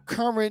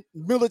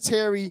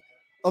military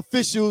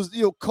officials,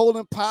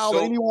 Colin Powell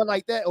or anyone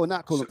like that, or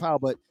not Colin Powell,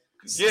 but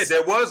yeah,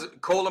 there was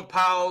Colin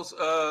Powell's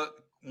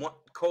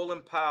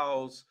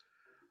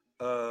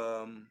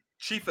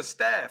chief of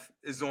staff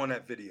is on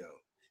that video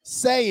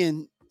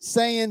saying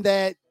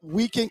that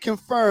we can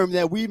confirm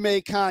that we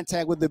made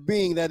contact with a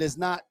being that is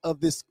not of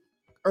this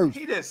earth.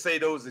 He didn't say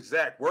those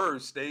exact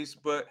words, Stace,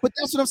 but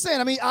that's what I'm saying.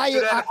 I mean, I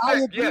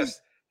agree.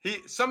 Yes.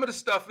 Some of the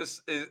stuff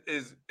is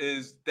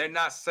they're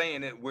not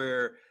saying it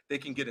where they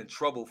can get in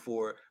trouble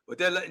for it, but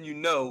they're letting you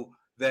know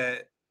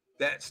that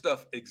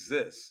stuff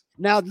exists.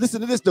 Now,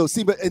 listen to this though.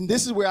 See, and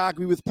this is where I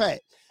agree with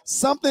Pat.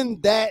 Something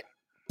that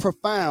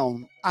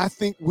profound, I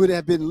think, would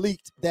have been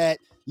leaked. That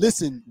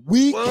listen,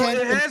 we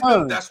can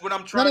confirm. That's what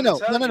I'm trying to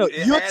tell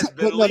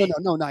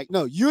you.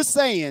 No. You're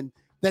saying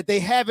that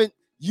they haven't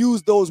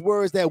used those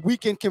words that we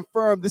can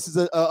confirm this is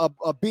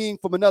a being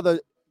from another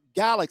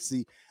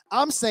galaxy.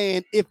 I'm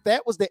saying if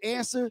that was the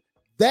answer,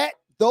 that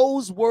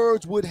those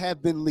words would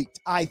have been leaked.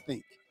 I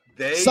think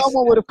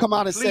someone would have come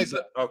out and said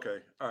that. Okay,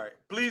 all right.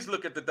 Please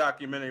look at the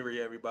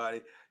documentary, everybody.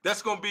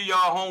 That's gonna be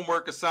y'all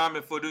homework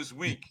assignment for this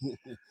week.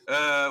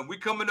 We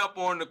coming up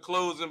on the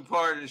closing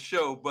part of the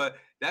show, but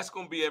that's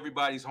gonna be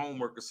everybody's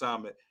homework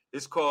assignment.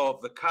 It's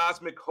called The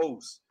Cosmic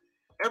Host.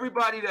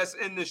 Everybody that's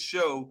in the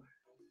show,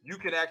 you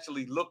can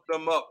actually look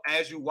them up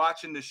as you're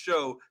watching the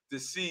show to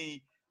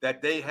see that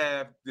they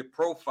have the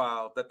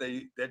profile that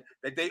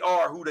they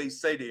are who they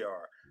say they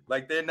are.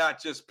 Like, they're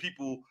not just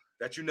people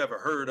that you never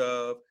heard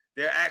of.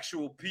 They're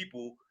actual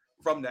people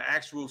from the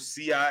actual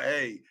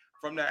CIA,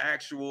 from the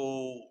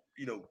actual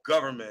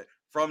government,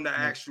 from the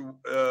actual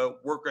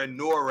work at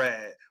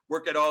NORAD,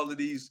 work at all of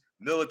these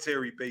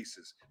military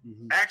bases.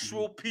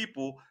 Actual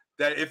people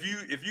that if you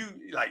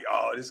like,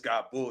 oh, this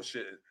guy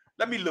bullshit.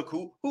 Let me look.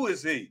 Who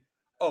is he?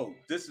 Oh,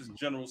 this is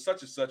General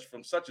such and such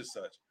from such and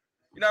such.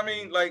 You know what I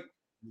mean? Like,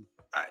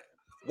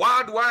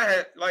 why do I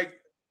have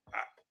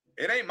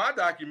it ain't my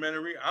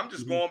documentary. I'm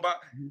just going by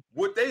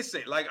what they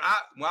say. Like,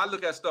 when I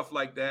look at stuff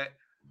like that,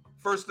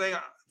 first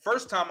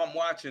time I'm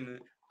watching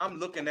it, I'm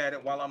looking at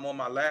it while I'm on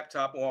my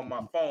laptop or on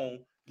my phone,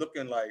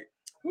 looking like,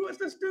 who is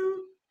this dude?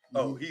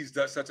 Oh, he's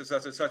done such and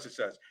such and such and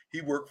such.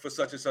 He worked for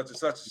such and such and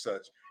such and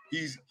such.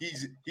 He's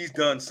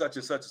done such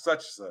and such and such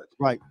and such.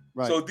 Right.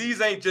 So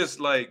these ain't just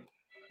like,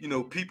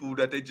 people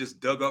that they just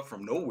dug up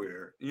from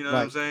nowhere. You know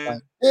what I'm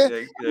saying?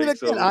 Right.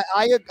 Yeah.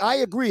 I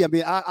agree. I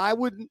mean, I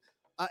wouldn't.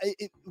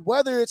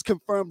 Whether it's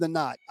confirmed or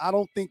not, I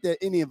don't think that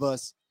any of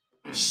us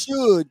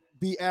should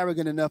be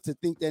arrogant enough to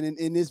think that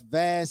in this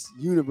vast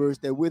universe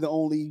that we're the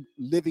only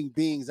living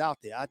beings out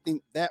there. I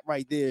think that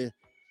right there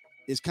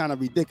is kind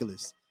of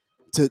ridiculous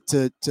to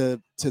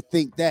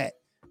think that.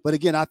 But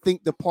again, I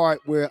think the part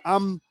where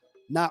I'm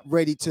not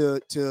ready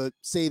to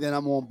say that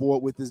I'm on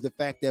board with is the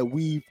fact that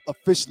we've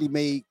officially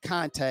made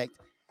contact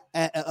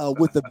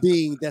with a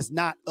being that's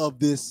not of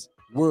this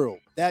world.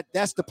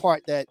 That's the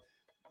part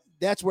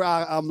that's where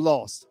I'm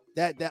lost.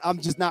 That I'm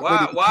just not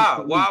ready.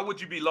 Why would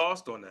you be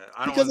lost on that?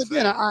 I don't Because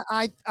again,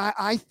 understand.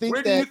 I think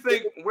Where do you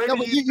think? Where no, do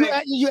but you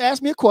think? you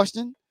asked me a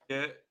question.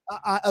 Yeah.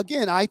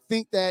 I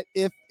think that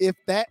if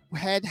that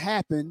had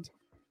happened,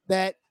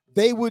 that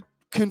they would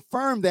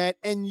confirm that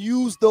and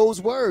use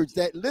those words.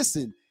 That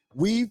listen,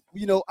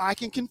 I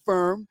can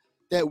confirm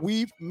that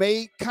we've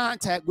made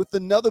contact with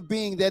another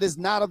being that is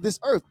not of this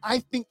earth. I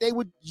think they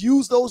would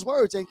use those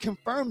words and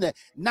confirm that,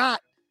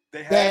 not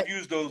They that. have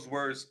used those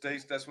words,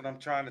 Stace. That's what I'm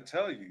trying to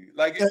tell you.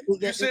 Like you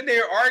That- sitting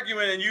there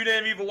arguing and you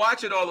didn't even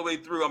watch it all the way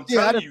through. I'm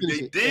yeah, I telling didn't you,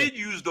 finish they it. Yeah. did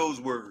use those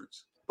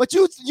words. But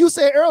you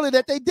said earlier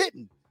that they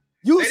didn't.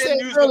 You They said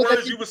didn't use the earlier that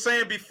words you were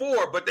saying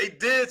before, but they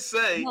did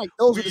say Mike,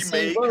 those are the we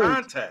same made words.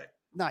 contact.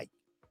 Nike,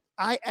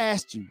 I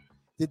asked you,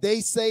 did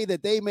they say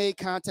that they made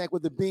contact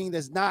with a being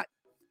that's not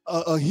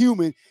a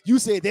human? You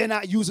said they're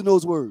not using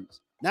those words.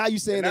 Now you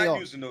saying They're they not are.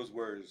 using those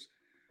words.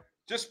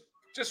 Just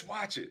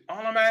watch it.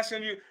 All I'm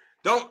asking you,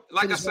 don't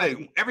like I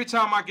say, every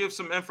time I give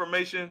some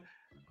information,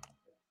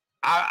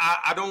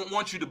 I don't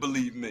want you to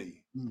believe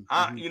me.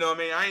 Mm-hmm. You know what I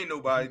mean? I ain't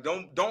nobody.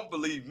 Don't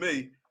believe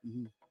me.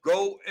 Mm-hmm.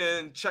 Go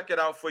and check it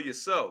out for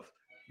yourself.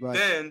 Right.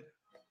 Then,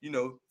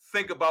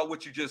 think about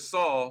what you just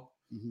saw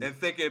Mm-hmm. and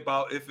think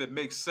about if it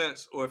makes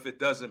sense or if it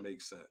doesn't make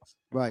sense.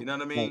 Right. You know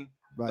what I mean?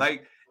 Right.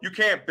 Like you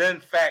can't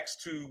bend facts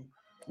to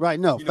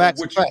no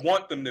facts what you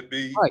want them to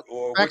be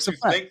or facts what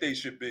you think they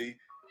should be.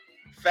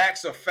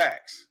 Facts are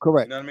facts.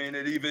 Correct. You know what I mean?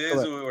 It either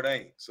is or it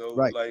ain't. So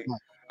right.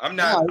 I'm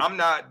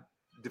not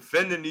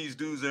defending these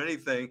dudes or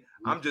anything.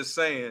 Mm-hmm. I'm just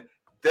saying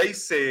they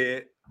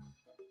said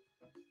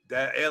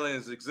that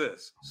aliens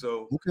exist.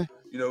 So okay.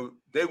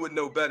 They would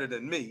know better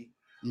than me.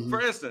 Mm-hmm. For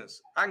instance,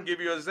 I can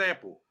give you an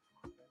example.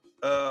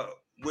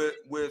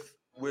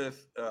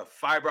 With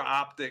fiber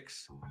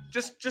optics,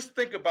 just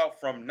think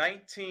about from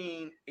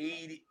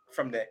 1980,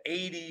 from the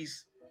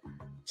 80s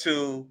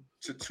to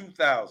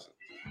 2000.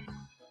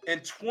 In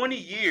 20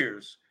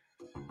 years,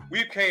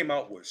 we came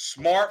out with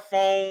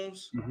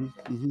smartphones,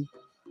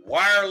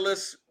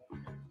 wireless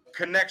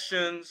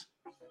connections,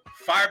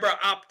 fiber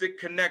optic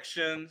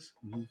connections,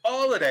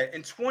 all of that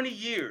in 20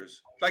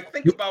 years. Like,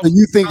 think about.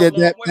 You think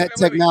that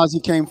technology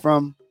came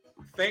from?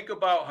 Think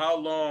about how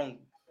long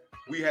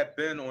we have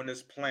been on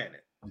this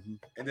planet,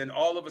 and then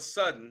all of a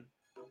sudden,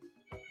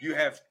 you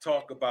have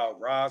talk about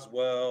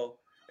Roswell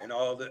and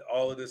all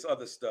of this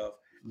other stuff,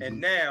 and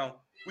now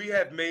we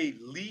have made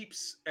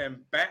leaps in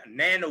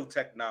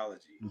nanotechnology.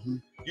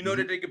 You know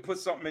that they can put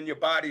something in your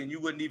body and you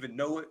wouldn't even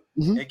know it,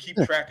 and keep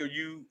track of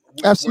you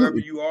wherever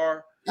you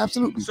are.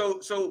 Absolutely.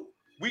 So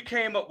we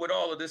came up with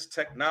all of this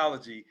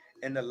technology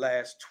in the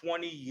last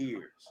 20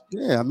 years.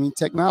 Yeah, I mean,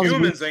 technology.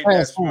 Humans ain't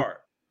that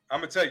smart.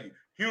 I'm gonna tell you,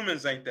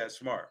 humans ain't that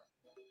smart.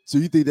 So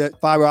you think that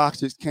fiber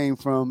optics came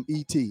from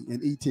ET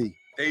and ET?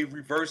 They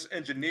reverse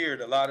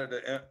engineered a lot of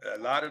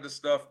the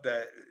stuff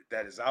that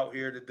is out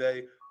here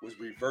today was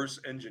reverse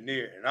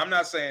engineered, and I'm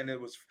not saying it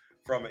was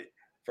from an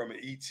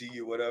ET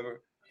or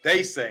whatever.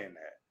 They saying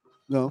that.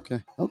 No,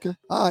 okay,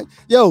 all right.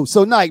 Yo,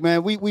 so Nike,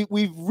 man, we've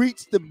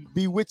reached the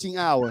bewitching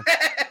hour.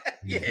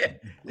 yeah.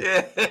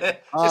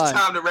 It's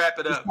time to wrap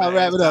it up.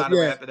 Wrap it up.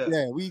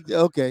 Yeah. We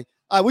okay.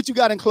 All right, what you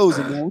got in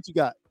closing, man? What you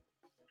got?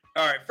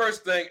 All right.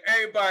 First thing,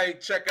 everybody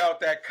check out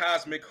that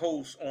Cosmic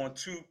Host on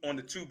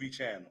the Tubi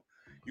channel.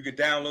 You can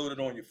download it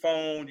on your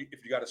phone.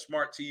 If you got a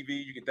smart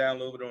TV, you can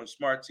download it on a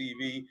smart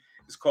TV.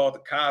 It's called the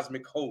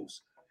Cosmic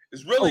Host.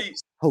 It's really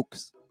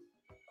hoax.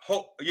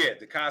 Yeah,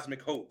 the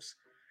Cosmic Hoax.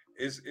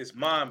 It's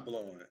mind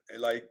blowing.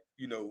 Like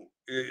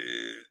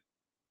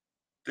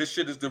this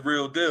shit is the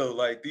real deal.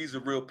 Like these are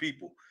real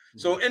people.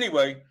 So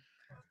anyway,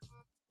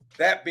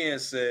 that being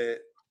said,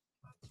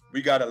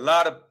 we got a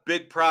lot of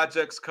big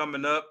projects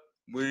coming up.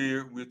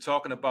 We're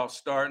talking about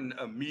starting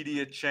a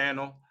media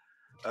channel.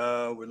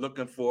 We're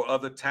looking for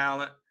other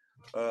talent,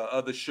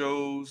 other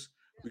shows.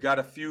 We got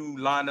a few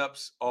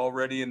lineups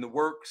already in the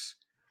works,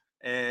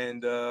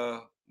 and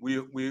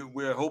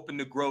we're hoping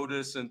to grow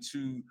this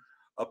into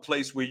a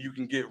place where you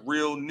can get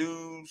real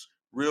news,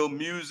 real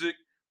music,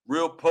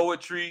 real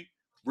poetry,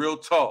 real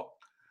talk,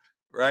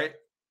 right?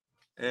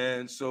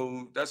 And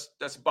so that's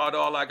about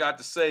all I got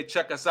to say.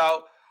 Check us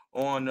out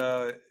on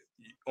our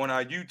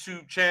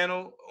YouTube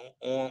channel,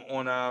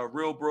 on our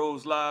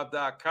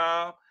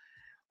realbroslive.com.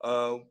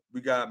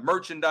 We got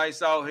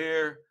merchandise out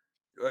here.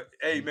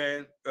 Hey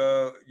man,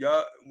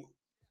 y'all,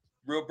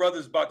 Real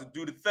Brothers about to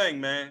do the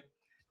thing, man.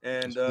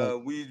 And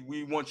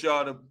we want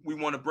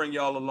to bring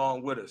y'all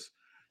along with us.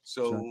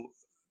 So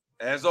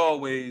as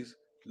always,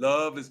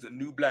 love is the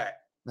new black.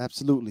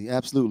 Absolutely.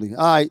 All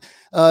right.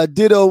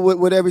 Ditto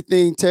with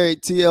everything Terry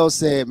TL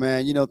said,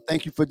 man.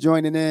 Thank you for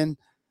joining in.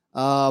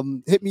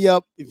 Hit me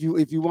up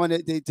if you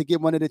wanted to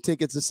get one of the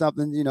tickets or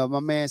something. My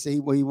man said he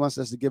wants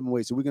us to give them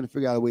away, so we're gonna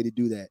figure out a way to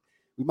do that.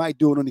 We might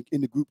do it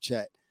in the group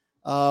chat.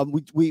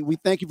 We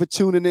thank you for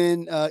tuning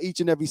in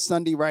each and every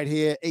Sunday right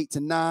here, 8 to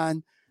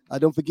 9.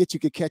 Don't forget you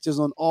can catch us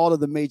on all of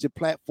the major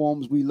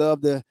platforms. We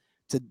love the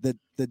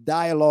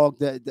dialogue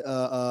that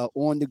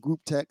on the group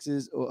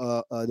texts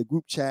or the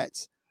group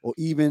chats, or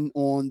even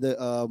on the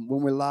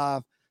when we're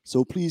live.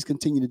 So please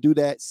continue to do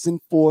that.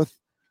 Send forth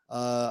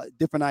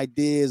different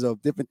ideas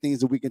of different things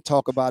that we can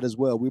talk about as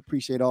well. We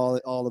appreciate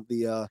all of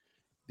the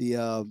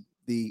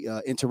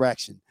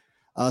interaction.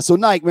 So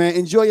Nike, man,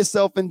 enjoy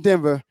yourself in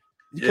Denver.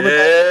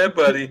 Yeah,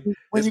 buddy.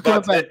 When you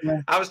coming back,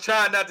 man? I was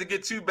trying not to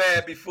get too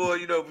bad before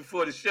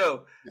the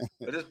show,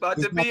 but it's about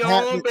to be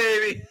happening. on,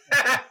 baby.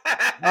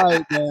 All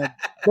right, man.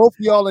 Both of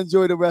y'all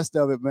enjoy the rest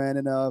of it, man.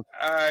 And all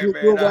right,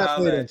 we'll man. wrap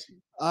later.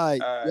 All right,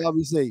 All right. y'all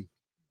be safe.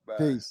 Bye.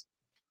 Peace.